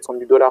maison à 400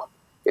 000 $.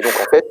 Et donc,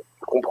 en fait,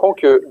 je comprends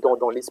que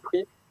dans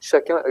l'esprit,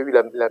 chacun a eu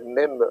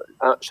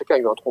chacun a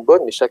eu un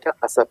trombone, mais chacun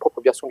a sa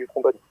propre version du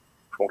trombone.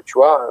 Donc, tu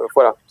vois,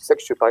 voilà, c'est ça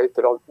que je te parlais tout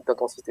à l'heure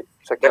d'intensité.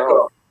 Chacun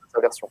a sa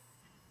version.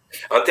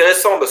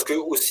 Intéressant, parce que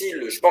aussi,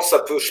 je pense que ça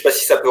peut, je sais pas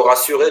si ça peut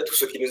rassurer tous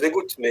ceux qui nous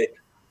écoutent, mais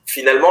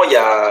finalement, il y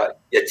a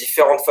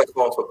différentes façons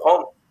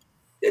d'entreprendre,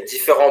 il y a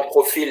différents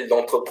profils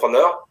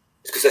d'entrepreneurs.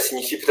 Est-ce que ça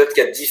signifie peut-être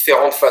qu'il y a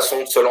différentes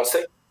façons de se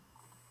lancer?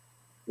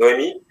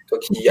 Noémie, toi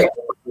qui y as...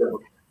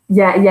 Il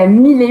y a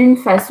mille et une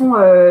façons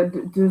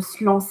de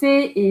se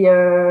lancer et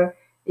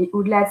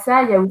au-delà de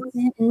ça, il y a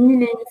aussi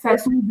mille et une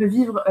façons de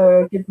vivre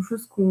quelque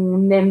chose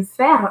qu'on aime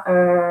faire.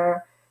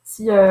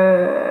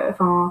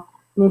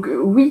 Donc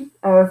oui,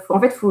 en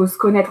fait, il faut se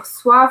connaître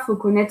soi, il faut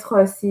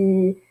connaître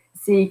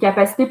ses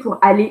capacités pour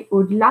aller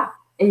au-delà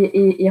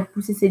et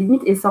repousser ses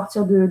limites et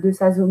sortir de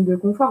sa zone de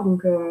confort.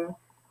 Donc, il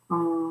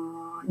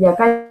n'y a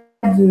pas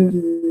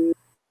de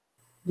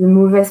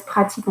mauvaise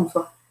pratique en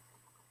soi.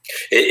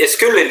 Et est-ce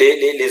que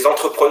les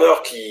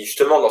entrepreneurs qui,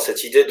 justement, dans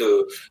cette idée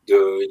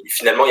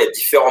finalement, il y a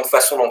différentes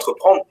façons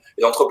d'entreprendre,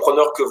 les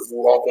entrepreneurs que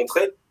vous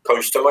rencontrez, quand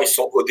justement ils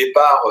sont au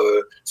départ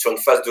sur une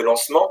phase de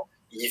lancement,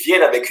 ils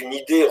viennent avec une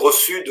idée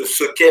reçue de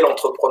ce qu'est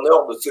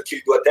l'entrepreneur, de ce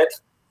qu'il doit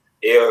être,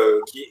 et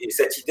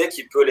cette idée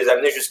qui peut les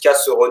amener jusqu'à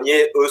se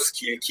renier, eux,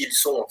 qui ils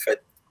sont, en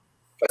fait.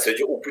 Enfin,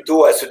 ou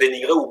plutôt à se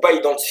dénigrer ou pas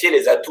identifier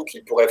les atouts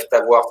qu'ils pourraient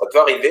avoir. Ça peut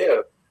arriver,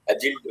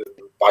 Adil,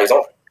 par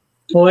exemple?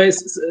 Oui,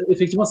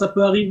 effectivement, ça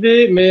peut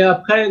arriver, mais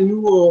après,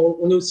 nous,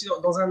 on est aussi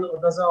dans un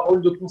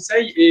rôle de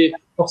conseil et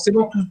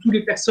forcément, toutes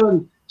les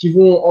personnes qui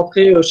vont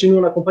entrer chez nous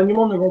en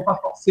accompagnement ne vont pas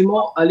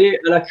forcément aller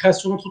à la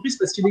création d'entreprise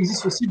parce qu'il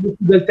existe aussi beaucoup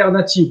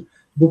d'alternatives.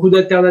 Beaucoup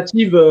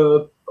d'alternatives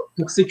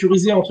pour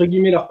sécuriser, entre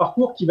guillemets, leur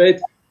parcours, qui va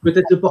être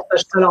peut-être le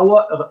portage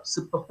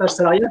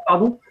salarial,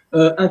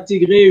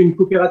 intégrer une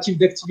coopérative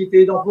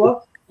d'activité et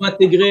d'emploi ou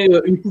intégrer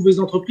une couveuse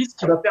d'entreprise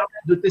qui va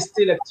permettre de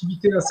tester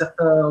l'activité d'un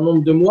certain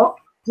nombre de mois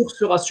pour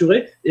se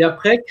rassurer et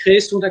après créer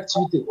son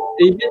activité.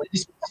 Et il y a des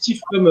dispositifs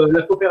comme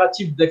la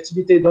coopérative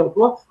d'activité et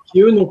d'emploi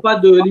qui, eux, n'ont pas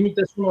de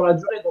limitation dans la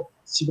durée. Donc,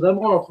 si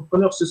vraiment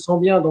l'entrepreneur se sent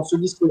bien dans ce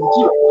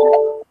dispositif,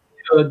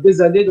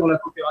 des années dans la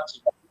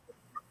coopérative.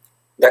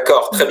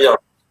 D'accord, très bien.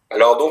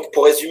 Alors, donc,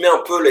 pour résumer un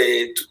peu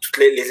toutes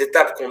les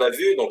étapes qu'on a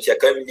vues, donc il y a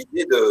quand même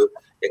l'idée de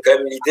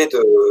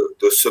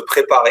se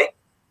préparer.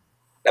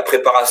 La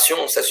préparation,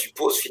 ça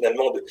suppose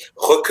finalement de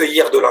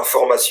recueillir de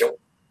l'information,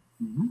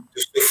 de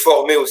se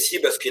former aussi,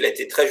 parce qu'il a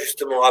été très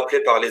justement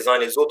rappelé par les uns et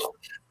les autres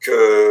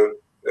que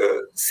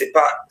c'est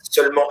pas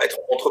seulement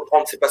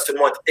entreprendre, c'est pas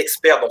seulement être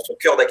expert dans son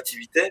cœur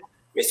d'activité,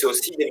 mais c'est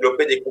aussi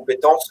développer des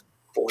compétences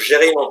pour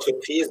gérer une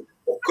entreprise,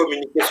 pour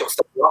communiquer sur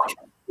sa marque.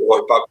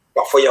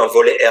 Parfois, il y a un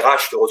volet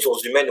RH de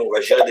ressources humaines où on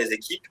va gérer des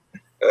équipes.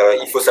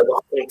 Il faut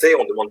savoir compter,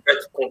 on ne demande pas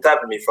être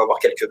comptable, mais il faut avoir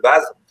quelques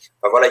bases.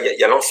 Enfin, voilà, il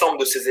y a l'ensemble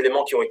de ces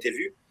éléments qui ont été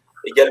vus.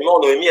 Également,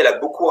 Noémie, elle a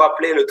beaucoup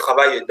rappelé le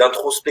travail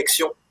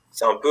d'introspection.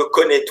 C'est un peu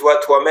connais-toi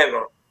toi-même.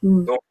 Hein.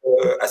 Donc,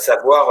 à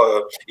savoir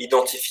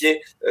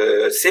identifier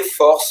ses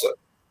forces,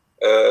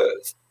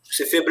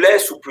 ses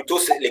faiblesses ou plutôt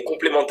les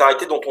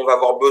complémentarités dont on va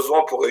avoir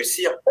besoin pour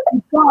réussir.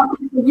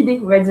 Guider,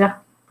 on va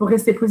dire, pour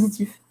rester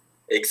positif.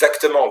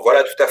 Exactement,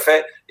 voilà, tout à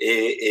fait.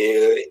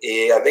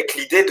 Et avec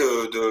l'idée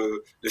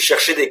de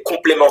chercher des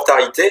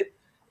complémentarités.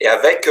 Et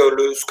avec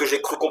ce que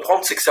j'ai cru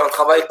comprendre, c'est que c'est un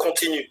travail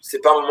continu.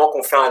 C'est pas un moment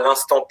qu'on fait à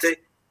l'instant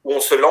T où on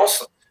se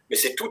lance, mais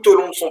c'est tout au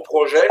long de son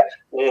projet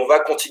où on va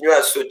continuer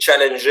à se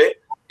challenger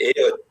et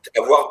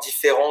avoir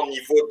différents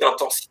niveaux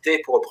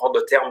d'intensité, pour reprendre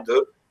le terme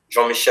de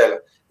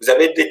Jean-Michel. Vous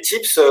avez des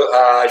tips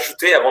à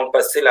ajouter avant de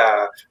passer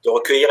de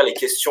recueillir les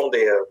questions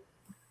des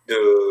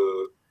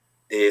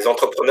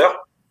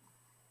entrepreneurs?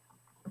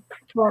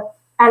 Ouais.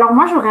 Alors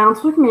moi, j'aurais un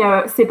truc, mais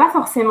c'est pas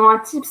forcément un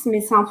tips,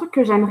 mais c'est un truc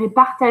que j'aimerais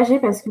partager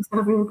parce que c'est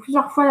revenu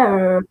plusieurs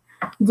fois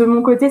de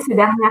mon côté ces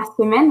dernières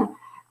semaines.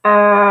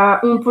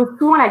 On me pose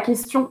souvent la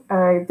question,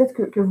 peut-être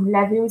que vous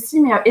l'avez aussi,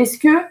 mais est-ce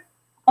que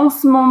en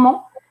ce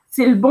moment,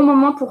 c'est le bon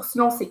moment pour se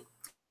lancer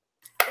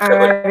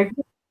avec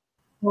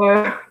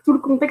tout le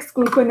contexte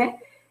qu'on connaît.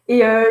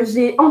 Et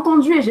j'ai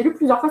entendu et j'ai lu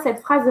plusieurs fois cette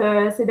phrase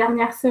ces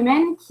dernières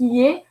semaines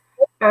qui est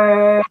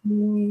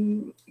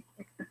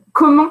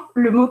comment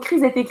le mot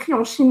crise est écrit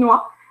en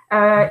chinois.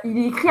 Il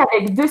est écrit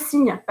avec deux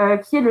signes,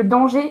 qui est le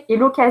danger et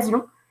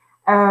l'occasion.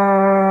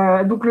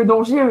 Donc le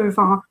danger,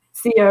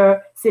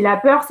 c'est la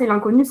peur, c'est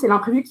l'inconnu, c'est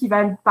l'imprévu qui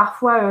va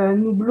parfois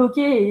nous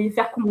bloquer et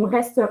faire qu'on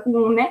reste où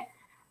on est.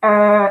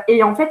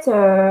 Et en fait,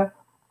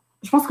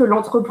 je pense que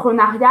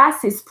l'entrepreneuriat,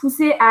 c'est se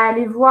pousser à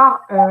aller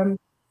voir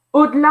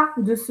au-delà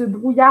de ce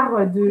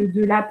brouillard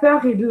de la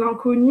peur et de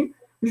l'inconnu,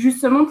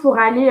 justement pour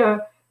aller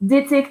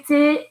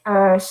détecter,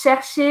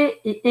 chercher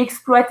et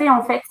exploiter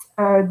en fait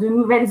de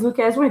nouvelles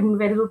occasions et de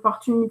nouvelles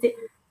opportunités.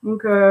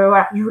 Donc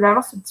voilà, je voulais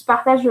avoir ce petit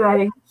partage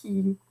avec vous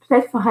qui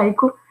peut-être fera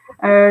écho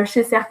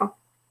chez certains.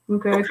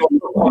 Donc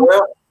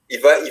l'entrepreneur,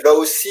 il va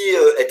aussi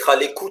être à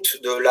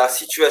l'écoute de la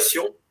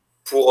situation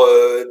pour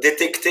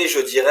détecter,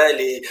 je dirais,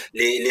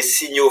 les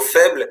signaux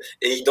faibles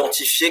et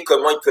identifier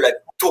comment il peut la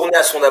tourner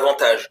à son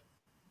avantage.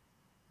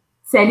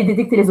 c'est aller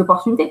détecter les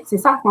opportunités. C'est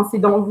ça, c'est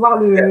d'en voir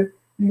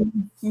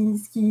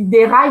ce qui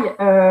déraille,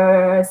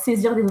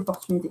 saisir des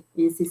opportunités.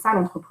 Et c'est ça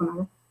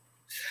l'entrepreneuriat.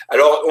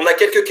 Alors, on a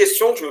quelques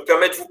questions que je me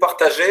permets de vous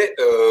partager.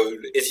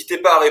 N'hésitez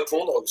pas à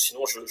répondre,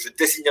 sinon je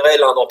désignerai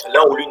l'un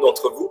ou l'une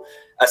d'entre vous,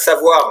 à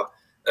savoir,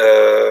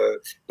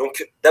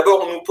 donc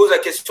d'abord on nous pose la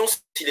question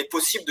s'il est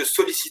possible de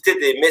solliciter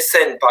des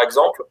mécènes, par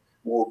exemple,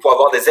 ou pour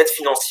avoir des aides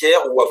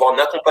financières ou avoir un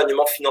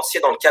accompagnement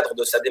financier dans le cadre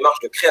de sa démarche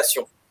de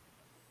création.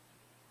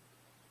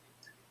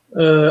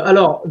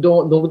 Alors,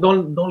 dans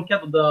le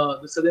cadre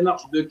de sa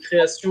démarche de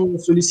création,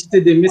 solliciter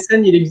des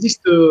mécènes, il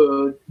existe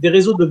des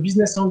réseaux de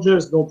business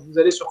angels. Donc, vous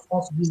allez sur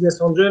France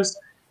Business Angels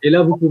et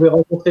là, vous pouvez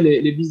rencontrer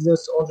les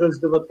business angels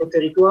de votre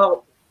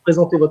territoire,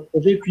 présenter votre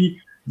projet, puis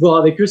voir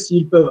avec eux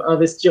s'ils peuvent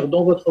investir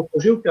dans votre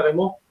projet ou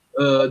carrément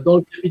dans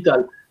le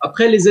capital.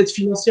 Après, les aides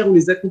financières ou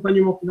les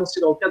accompagnements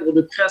financiers dans le cadre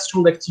de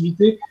création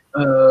d'activités,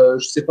 je ne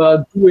sais pas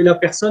d'où est la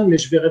personne, mais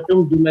je vais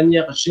répondre de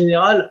manière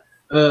générale.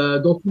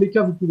 Dans tous les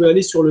cas, vous pouvez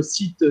aller sur le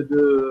site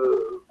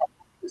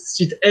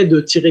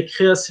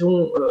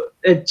aide-création,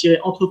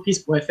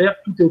 aide-entreprise.fr,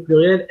 tout est au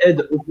pluriel,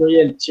 aide au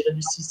pluriel,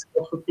 -du-6,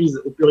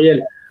 entreprise au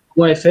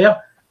pluriel.fr.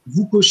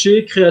 Vous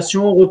cochez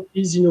création,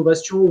 reprise,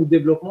 innovation ou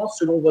développement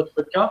selon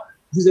votre cas.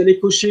 Vous allez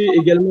cocher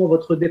également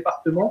votre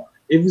département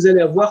et vous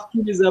allez avoir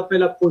tous les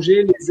appels à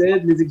projets, les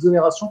aides, les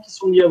exonérations qui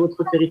sont liées à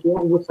votre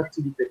territoire ou votre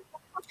activité.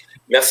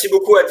 Merci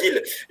beaucoup,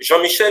 Adil.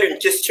 Jean-Michel, une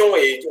question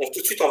et tout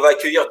de suite, on va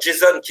accueillir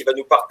Jason qui va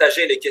nous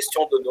partager les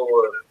questions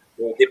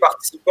des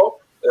participants.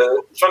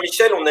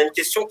 Jean-Michel, on a une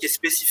question qui est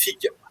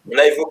spécifique. On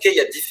a évoqué, il y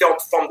a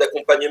différentes formes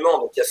d'accompagnement,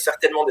 donc il y a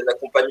certainement des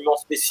accompagnements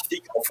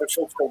spécifiques en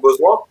fonction de son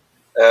besoin.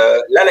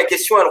 Là, la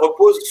question, elle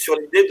repose sur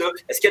l'idée de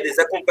est-ce qu'il y a des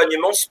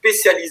accompagnements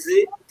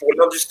spécialisés pour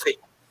l'industrie?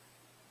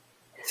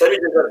 Salut,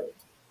 Jason.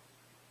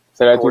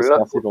 Salut à tous,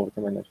 merci pour votre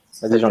témoignage.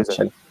 Vas-y,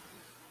 Jean-Michel.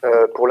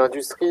 Pour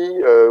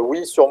l'industrie,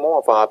 oui, sûrement.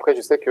 Enfin, après,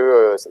 je sais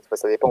que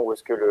ça dépend où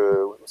est-ce que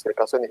la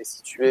personne est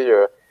située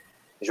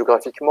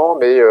géographiquement,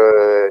 mais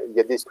il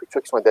y a des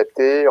structures qui sont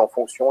adaptées en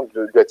fonction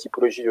de la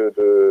typologie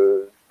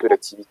de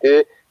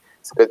l'activité.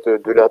 Ça peut être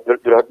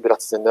de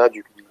l'artisanat,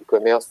 du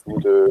commerce ou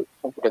de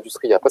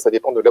l'industrie. Après, ça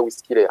dépend de là où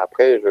est-ce qu'il est.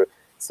 Après,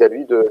 c'est à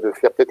lui de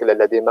faire peut-être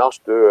la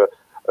démarche de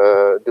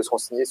se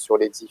renseigner sur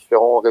les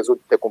différents réseaux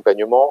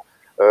d'accompagnement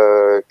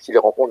qu'il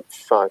rencontre,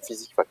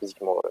 physiquement, qu'il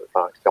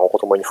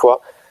rencontre au moins une fois.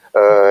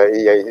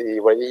 Et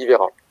voilà, il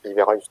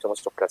verra justement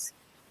sur place.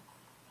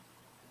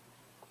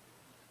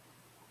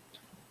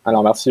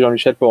 Alors, merci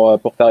Jean-Michel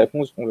pour ta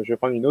réponse. Je vais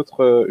prendre une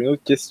autre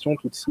question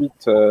tout de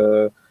suite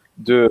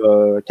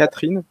de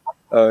Catherine,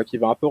 qui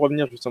va un peu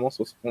revenir justement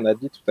sur ce qu'on a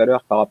dit tout à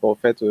l'heure par rapport au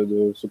fait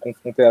de se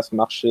confronter à ce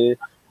marché,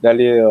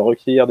 d'aller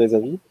recueillir des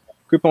avis.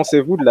 Que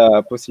pensez-vous de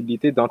la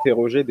possibilité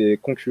d'interroger des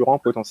concurrents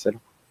potentiels?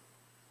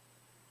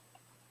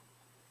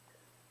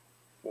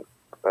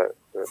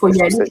 Faut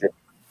y aller.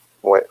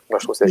 Ouais, moi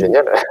je trouve ça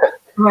génial.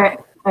 Ouais,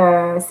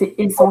 c'est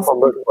essentiel.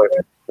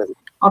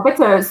 En fait,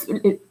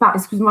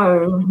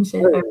 excuse-moi,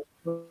 Michel.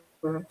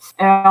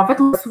 En fait,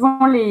 on voit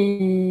souvent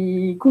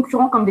les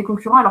concurrents comme des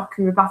concurrents, alors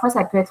que parfois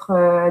ça peut être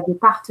des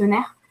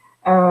partenaires.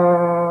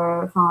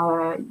 Ils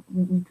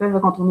peuvent,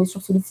 quand on est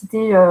sur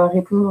Sollicité,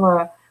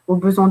 répondre aux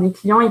besoins des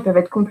clients. Ils peuvent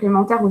être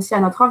complémentaires aussi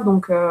à notre offre.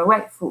 Donc,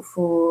 ouais,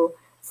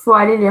 faut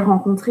aller les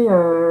rencontrer,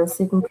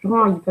 ces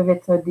concurrents. Ils peuvent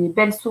être des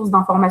belles sources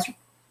d'informations.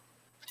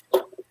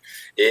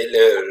 Et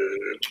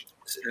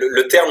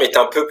le terme est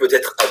un peu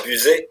peut-être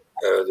abusé,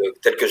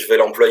 tel que je vais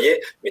l'employer,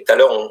 mais tout à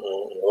l'heure,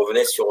 on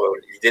revenait sur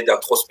l'idée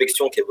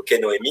d'introspection qu'évoquait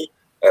Noémie,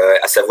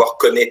 à savoir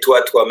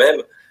connais-toi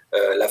toi-même.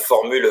 La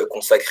formule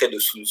consacrée de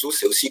Sun Tzu,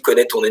 c'est aussi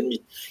connais ton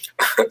ennemi.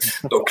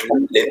 Donc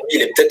l'ennemi,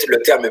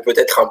 le terme est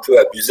peut-être un peu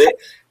abusé,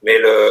 mais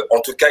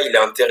en tout cas, il est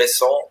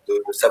intéressant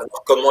de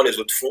savoir comment les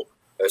autres font,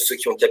 ceux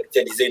qui ont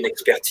capitalisé une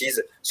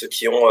expertise, ceux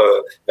qui ont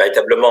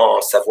véritablement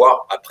un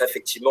savoir. Après,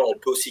 effectivement, on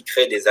peut aussi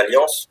créer des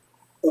alliances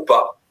ou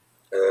pas,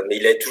 mais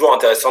il est toujours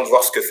intéressant de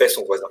voir ce que fait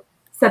son voisin.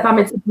 Ça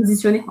permet de se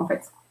positionner, en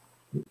fait.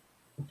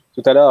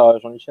 Tout à l'heure,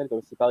 Jean-Michel, tu as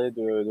aussi parlé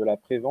de la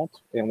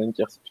prévente, et on a une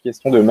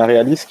question de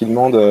Marie-Alice qui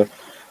demande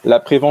la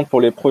prévente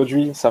pour les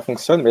produits, ça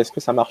fonctionne, mais est-ce que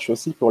ça marche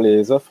aussi pour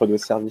les offres de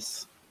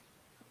services?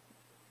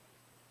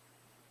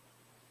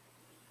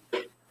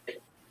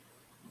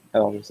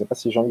 Alors, je ne sais pas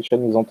si Jean-Michel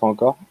nous entend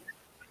encore.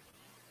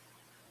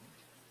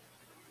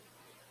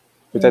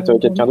 Peut-être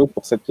quelqu'un d'autre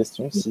pour cette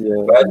question. En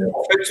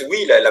fait,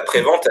 oui, la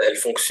prévente, elle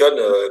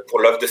fonctionne pour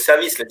l'offre de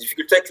service. La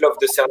difficulté avec l'offre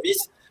de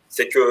service,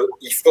 c'est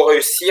qu'il faut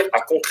réussir à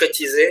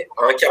concrétiser,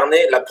 à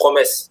incarner la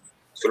promesse.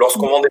 Parce que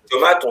lorsqu'on vend des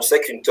tomates, on sait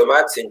qu'une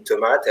tomate, c'est une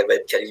tomate, elle va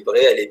être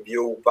calibrée, elle est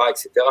bio ou pas,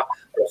 etc.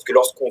 Alors que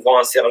lorsqu'on vend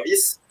un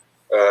service,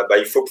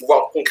 il faut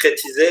pouvoir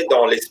concrétiser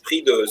dans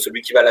l'esprit de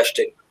celui qui va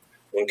l'acheter.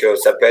 Donc,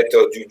 ça peut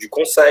être du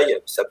conseil,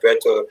 ça peut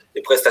être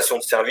des prestations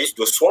de services,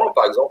 de soins,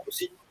 par exemple,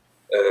 aussi.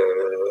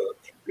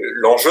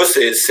 L'enjeu,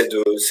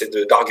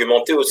 c'est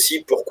d'argumenter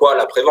aussi pourquoi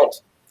la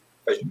prévente.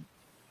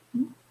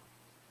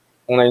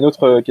 On a une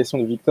autre question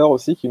de Victor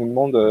aussi qui nous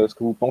demande ce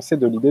que vous pensez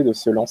de l'idée de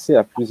se lancer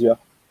à plusieurs.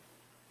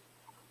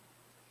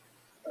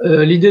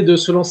 L'idée de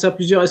se lancer à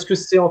plusieurs, est-ce que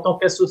c'est en tant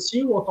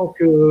qu'associé ou en tant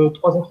que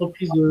trois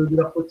entreprises de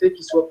leur côté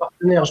qui soient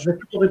partenaires? Je vais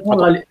plutôt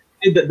répondre à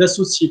l'idée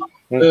d'associé.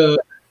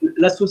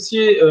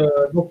 L'associé,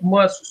 donc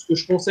moi, ce que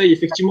je conseille,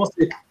 effectivement,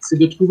 c'est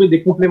de trouver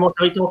des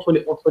complémentarités entre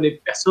les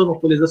personnes,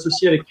 entre les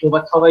associés avec qui on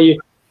va travailler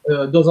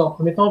dans un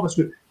premier temps, parce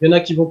qu'il y en a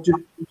qui vont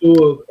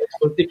plutôt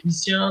être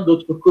techniciens,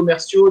 d'autres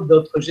commerciaux,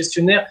 d'autres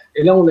gestionnaires,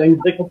 et là, on a une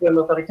vraie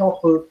complémentarité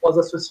entre trois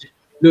associés.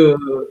 Le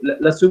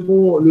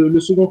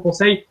second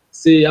conseil,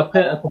 c'est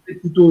après un conseil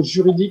plutôt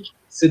juridique,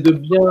 c'est de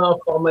bien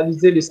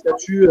formaliser les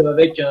statuts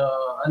avec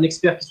un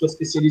expert qui soit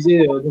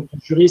spécialisé, donc un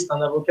juriste,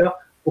 un avocat,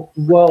 pour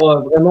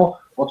pouvoir vraiment,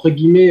 entre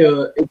guillemets,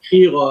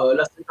 écrire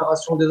la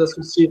séparation des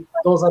associés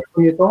dans un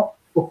premier temps,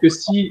 pour que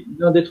si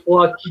l'un des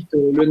trois quitte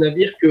le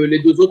navire, que les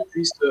deux autres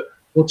puissent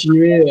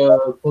continuer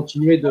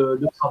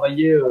de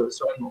travailler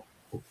sereinement.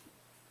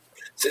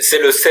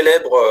 C'est le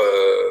célèbre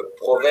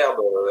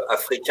proverbe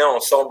africain,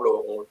 ensemble,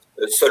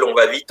 seul on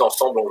va vite,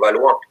 ensemble on va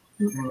loin.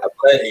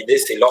 Après, l'idée,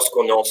 c'est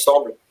lorsqu'on est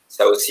ensemble,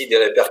 ça a aussi des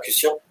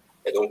répercussions.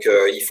 Et donc,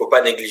 il ne faut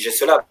pas négliger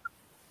cela.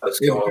 Parce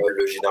que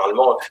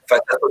généralement,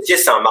 associé,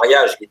 c'est un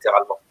mariage,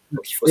 littéralement.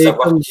 Donc, il faut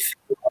savoir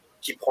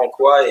qui prend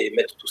quoi et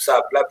mettre tout ça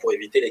à plat pour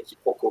éviter les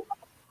quiproquos.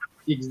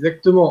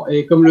 Exactement.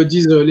 Et comme le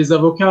disent les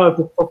avocats,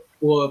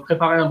 pour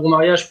préparer un bon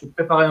mariage, il faut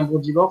préparer un bon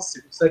divorce.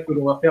 C'est pour ça que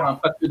l'on va faire un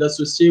pacte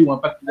d'associés ou un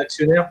pacte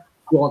d'actionnaires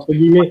pour, entre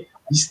guillemets,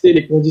 lister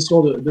les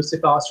conditions de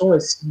séparation. Et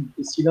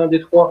si l'un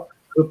des trois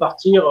peut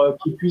partir,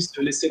 qu'il puisse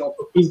laisser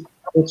l'entreprise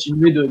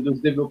continuer de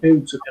se développer ou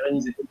de se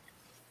pérenniser.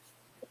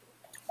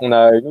 On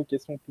a une autre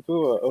question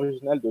plutôt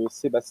originale de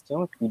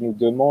Sébastien qui nous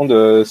demande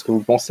ce que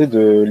vous pensez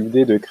de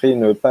l'idée de créer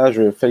une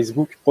page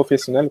Facebook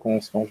professionnelle quand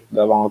on se lance,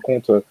 d'avoir un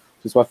compte, que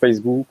ce soit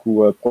Facebook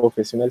ou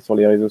professionnel sur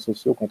les réseaux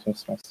sociaux quand on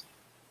se lance.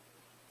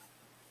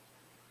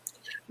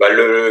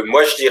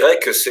 Moi, je dirais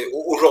que c'est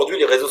aujourd'hui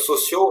les réseaux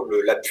sociaux,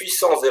 la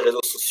puissance des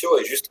réseaux sociaux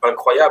est juste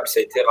incroyable. Ça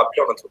a été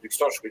rappelé en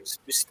introduction, je ne sais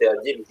plus si c'était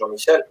Adil ou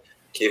Jean-Michel,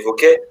 qui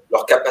évoquait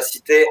leur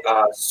capacité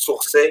à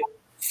sourcer,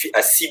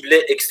 à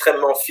cibler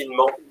extrêmement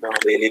finement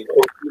les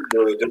profils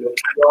de nos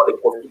clients, les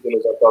profils de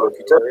nos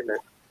interlocuteurs.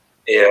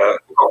 Et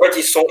en fait,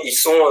 ils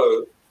sont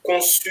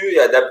conçus et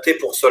adaptés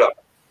pour cela.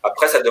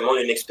 Après, ça demande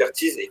une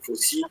expertise et il faut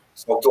aussi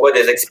s'entourer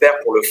des experts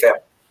pour le faire.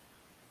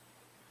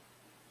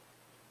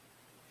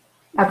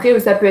 Après,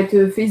 ça peut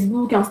être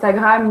Facebook,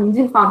 Instagram,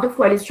 LinkedIn. Enfin, après, il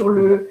faut aller sur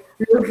le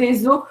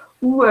réseau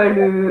ou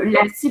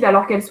la cible,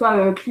 alors qu'elle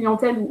soit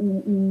clientèle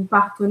ou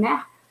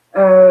partenaire,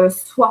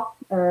 soit.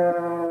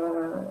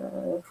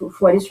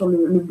 Faut aller sur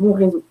le bon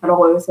réseau.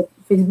 Alors,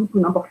 Facebook ou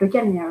n'importe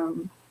lequel, mais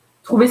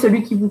trouvez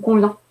celui qui vous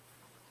convient.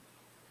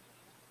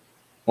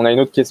 On a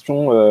une autre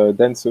question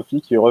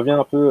d'Anne-Sophie qui revient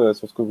un peu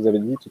sur ce que vous avez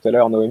dit tout à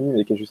l'heure, Noémie,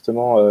 mais qui est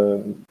justement,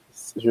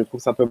 je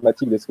trouve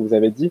symptomatique de ce que vous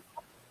avez dit.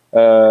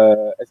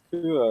 Est-ce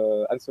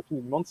que Anne-Sophie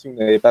nous demande si vous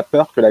n'avez pas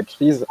peur que la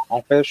crise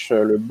empêche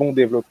le bon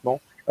développement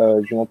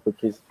d'une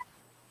entreprise?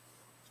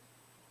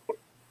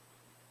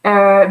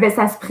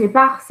 Ça se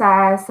prépare,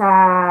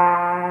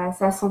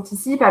 ça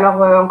s'anticipe.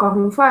 Alors, encore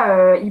une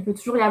fois, il peut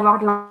toujours y avoir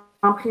de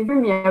l'imprévu,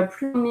 mais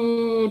plus on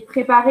est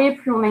préparé,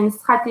 plus on a une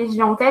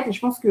stratégie en tête. Et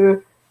je pense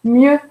que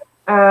mieux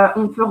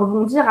on peut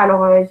rebondir.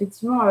 Alors,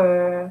 effectivement,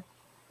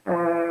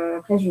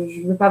 après, je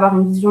ne veux pas avoir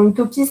une vision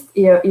utopiste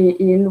et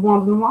loin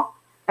de moi.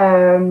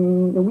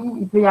 Oui,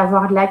 il peut y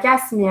avoir de la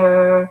casse, mais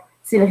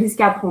c'est le risque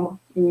à prendre.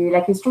 Et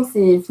la question,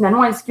 c'est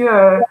finalement, est-ce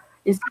que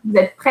vous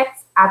êtes prête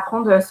à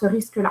prendre ce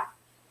risque-là?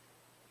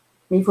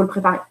 Mais il faut le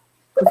préparer.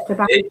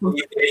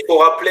 Il faut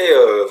rappeler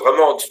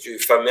vraiment,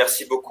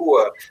 merci beaucoup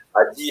à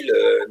Adil,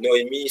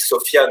 Noémie,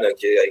 Sofiane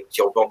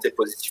qui ont planté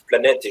Positive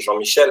Planète et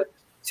Jean-Michel,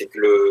 c'est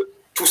que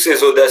tous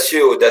ces audacieux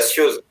et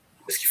audacieuses,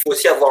 parce qu'il faut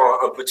aussi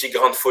avoir un petit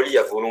grain de folie,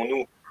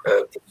 avouons-nous,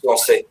 pour se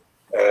lancer.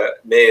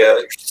 Mais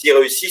s'ils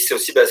réussissent, c'est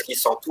aussi parce qu'ils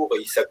s'entourent,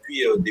 ils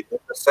s'appuient des bons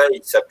conseils,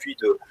 ils s'appuient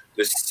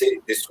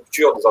des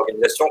structures, des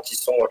organisations qui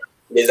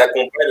les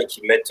accompagnent et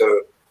qui mettent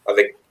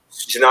avec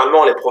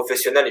généralement les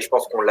professionnels, et je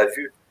pense qu'on l'a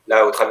vu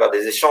là au travers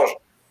des échanges,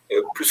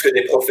 plus que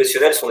des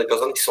professionnels, sont des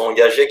personnes qui sont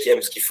engagées, qui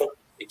aiment ce qu'ils font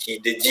et qui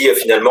dédient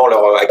finalement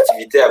leur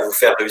activité à vous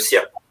faire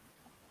réussir.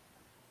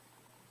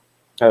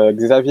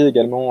 Xavier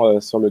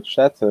également sur le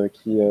chat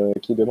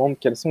qui demande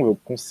quels sont vos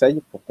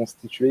conseils pour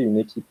constituer une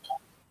équipe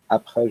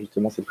après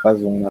justement cette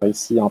phase où on a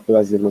réussi un peu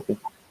à se développer.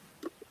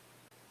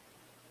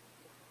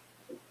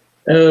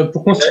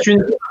 Pour constituer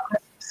une équipe,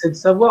 c'est de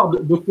savoir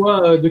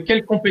de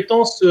quelles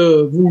compétences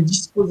vous ne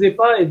disposez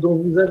pas et dont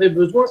vous avez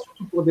besoin,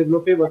 surtout pour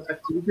développer votre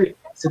activité.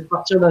 C'est de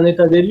partir d'un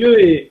état des lieux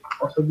et,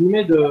 entre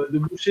guillemets, de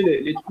boucher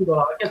les trous dans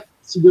la raquette.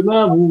 Si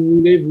demain, vous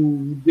voulez vous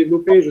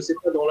développer, je ne sais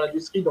pas, dans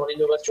l'industrie, dans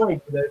l'innovation et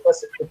que vous n'avez pas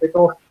cette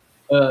compétence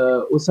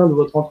au sein de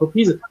votre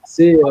entreprise,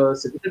 c'est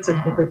peut-être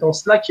cette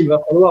compétence-là qu'il va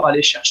falloir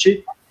aller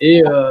chercher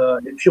et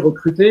puis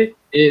recruter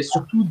et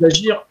surtout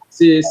d'agir.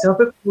 C'est un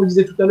peu comme on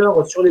disait tout à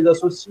l'heure sur les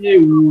associés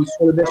ou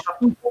sur le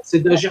benchmarking, c'est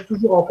d'agir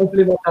toujours en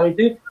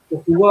complémentarité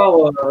pour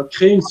pouvoir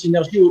créer une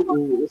synergie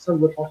au sein de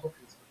votre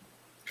entreprise.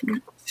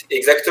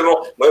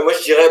 Exactement. Moi,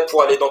 je dirais,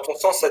 pour aller dans ton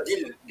sens,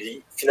 Adil,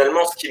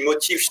 finalement, ce qui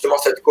motive justement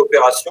cette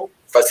coopération,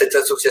 enfin cette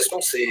association,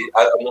 c'est,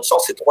 à mon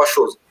sens, c'est trois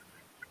choses.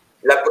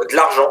 De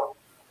l'argent,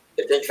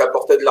 quelqu'un qui va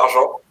apporter de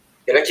l'argent,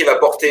 quelqu'un qui va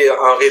apporter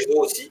un réseau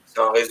aussi, c'est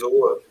un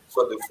réseau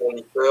soit de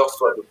fournisseurs,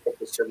 soit de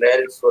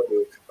professionnels, soit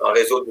un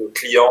réseau de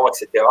clients,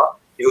 etc.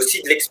 Et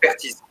aussi de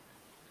l'expertise.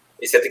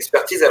 Et cette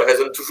expertise, elle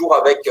résonne toujours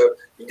avec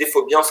l'idée qu'il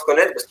faut bien se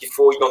connaître parce qu'il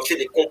faut identifier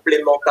des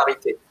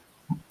complémentarités.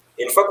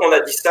 Et une fois qu'on a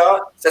dit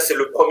ça c'est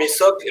le premier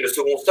socle. Et le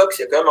second socle,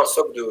 c'est quand même un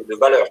socle de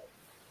valeur.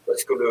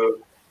 Parce que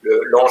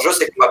l'enjeu,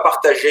 c'est qu'on va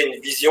partager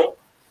une vision.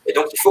 Et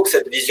donc, il faut que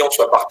cette vision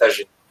soit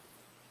partagée.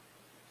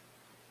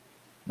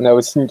 On a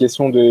aussi une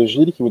question de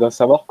Gilles qui voudrait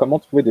savoir comment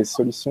trouver des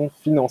solutions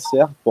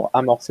financières pour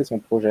amorcer son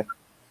projet.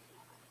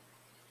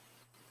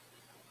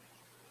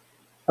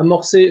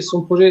 Amorcer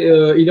son projet,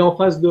 il est en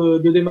phase de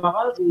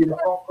démarrage ou il n'a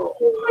pas encore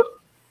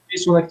fait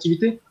son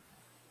activité?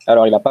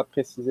 Alors, il n'a pas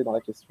précisé dans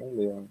la question,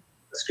 mais…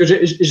 Parce que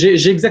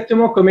j'ai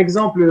exactement comme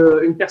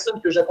exemple une personne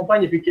que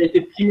j'accompagne et puis qui a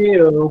été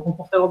primée au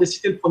concours Talent des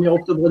Cités le 1er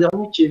octobre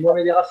dernier, qui est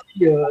Mohamed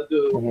Rafi,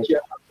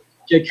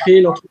 qui a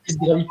créé l'entreprise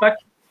Gravipack.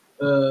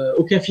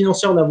 Aucun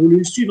financeur n'a voulu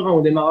le suivre au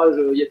démarrage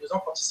il y a 2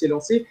 ans quand il s'est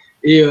lancé.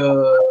 Et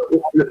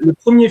le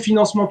premier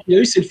financement qu'il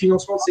a eu, c'est le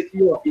financement de ses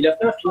clients. Il a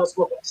fait un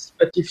financement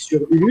participatif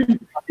sur Ulule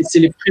et c'est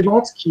les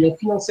préventes qui ont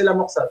financé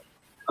l'amorçage.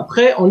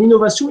 Après, en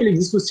innovation, il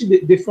existe aussi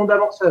des fonds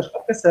d'amorçage.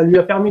 Après, ça lui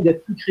a permis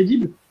d'être plus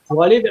crédible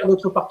pour aller vers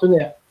d'autres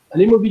partenaires.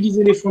 Aller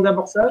mobiliser les fonds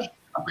d'amorçage,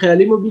 après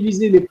aller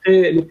mobiliser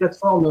les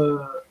plateformes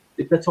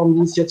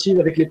d'initiative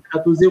avec les prêts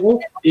à taux zéro,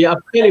 et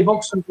après les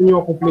banques sont venues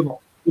en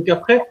complément. Donc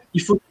après,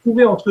 il faut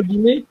trouver entre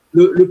guillemets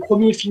le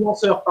premier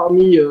financeur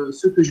parmi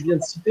ceux que je viens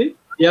de citer,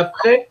 et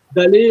après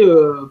d'aller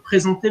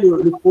présenter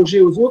le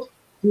projet aux autres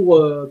pour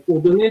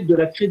donner de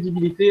la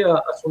crédibilité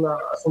à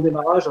son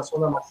démarrage, à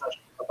son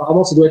amorçage.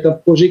 Apparemment, ça doit être un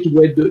projet qui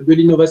doit être de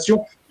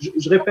l'innovation.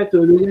 Je répète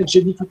le lien que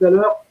j'ai dit tout à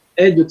l'heure,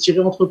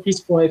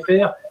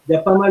 aide-entreprise.fr. Il y a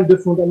pas mal de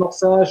fonds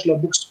d'amorçage, la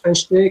bourse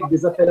French Tech,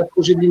 des appels à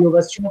projets de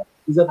l'innovation,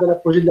 des appels à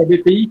projets de la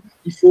BPI.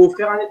 Il faut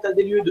faire un état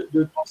des lieux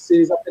de tous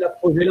ces appels à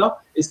projets-là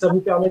et ça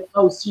vous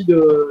permettra aussi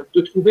de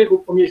trouver vos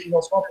premiers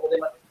financements pour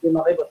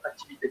démarrer votre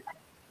activité.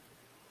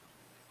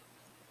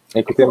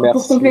 Écoutez,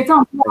 merci. Pour compléter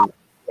un peu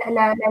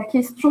la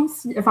question,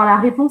 la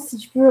réponse, si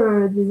je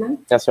peux, Jason.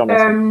 Bien sûr,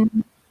 merci.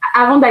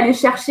 Avant d'aller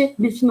chercher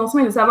les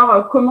financements et de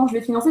savoir comment je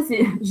vais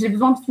financer, j'ai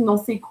besoin de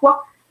financer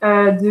quoi,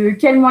 de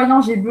quels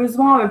moyens j'ai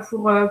besoin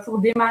pour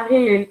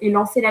démarrer et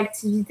lancer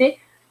l'activité.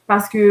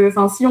 Parce que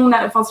si on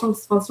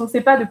ne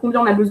sait pas de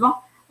combien on a besoin,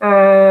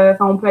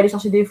 on peut aller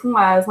chercher des fonds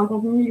à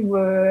 50 000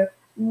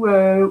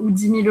 ou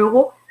 10 000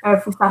 euros. Il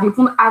faut que ça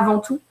réponde avant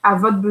tout à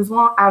votre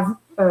besoin, à vous,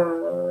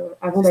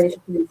 avant d'aller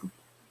chercher des fonds.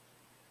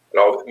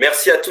 Alors,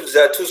 merci à toutes et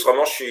à tous.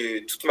 Vraiment, je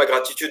suis toute ma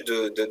gratitude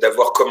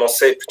d'avoir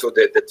commencé, plutôt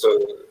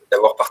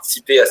d'avoir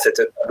participé à cette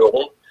table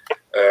ronde.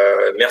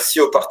 Merci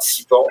aux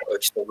participants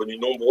qui sont venus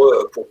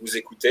nombreux pour vous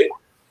écouter.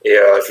 Et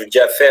je vous dis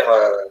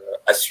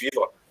à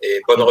suivre. Et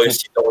bonne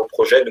réussite dans vos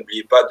projets.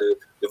 N'oubliez pas de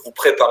vous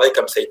préparer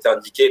comme ça a été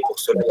indiqué. Et pour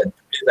cela, il y a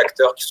tous les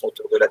acteurs qui sont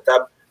autour de la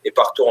table et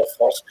partout en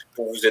France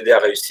pour vous aider à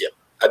réussir.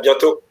 À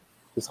bientôt.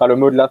 Ce sera le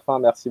mot de la fin.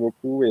 Merci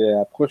beaucoup. Et à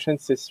la prochaine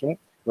session,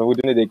 on va vous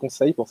donner des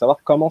conseils pour savoir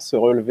comment se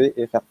relever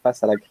et faire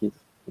face à la crise.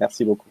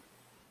 Merci beaucoup.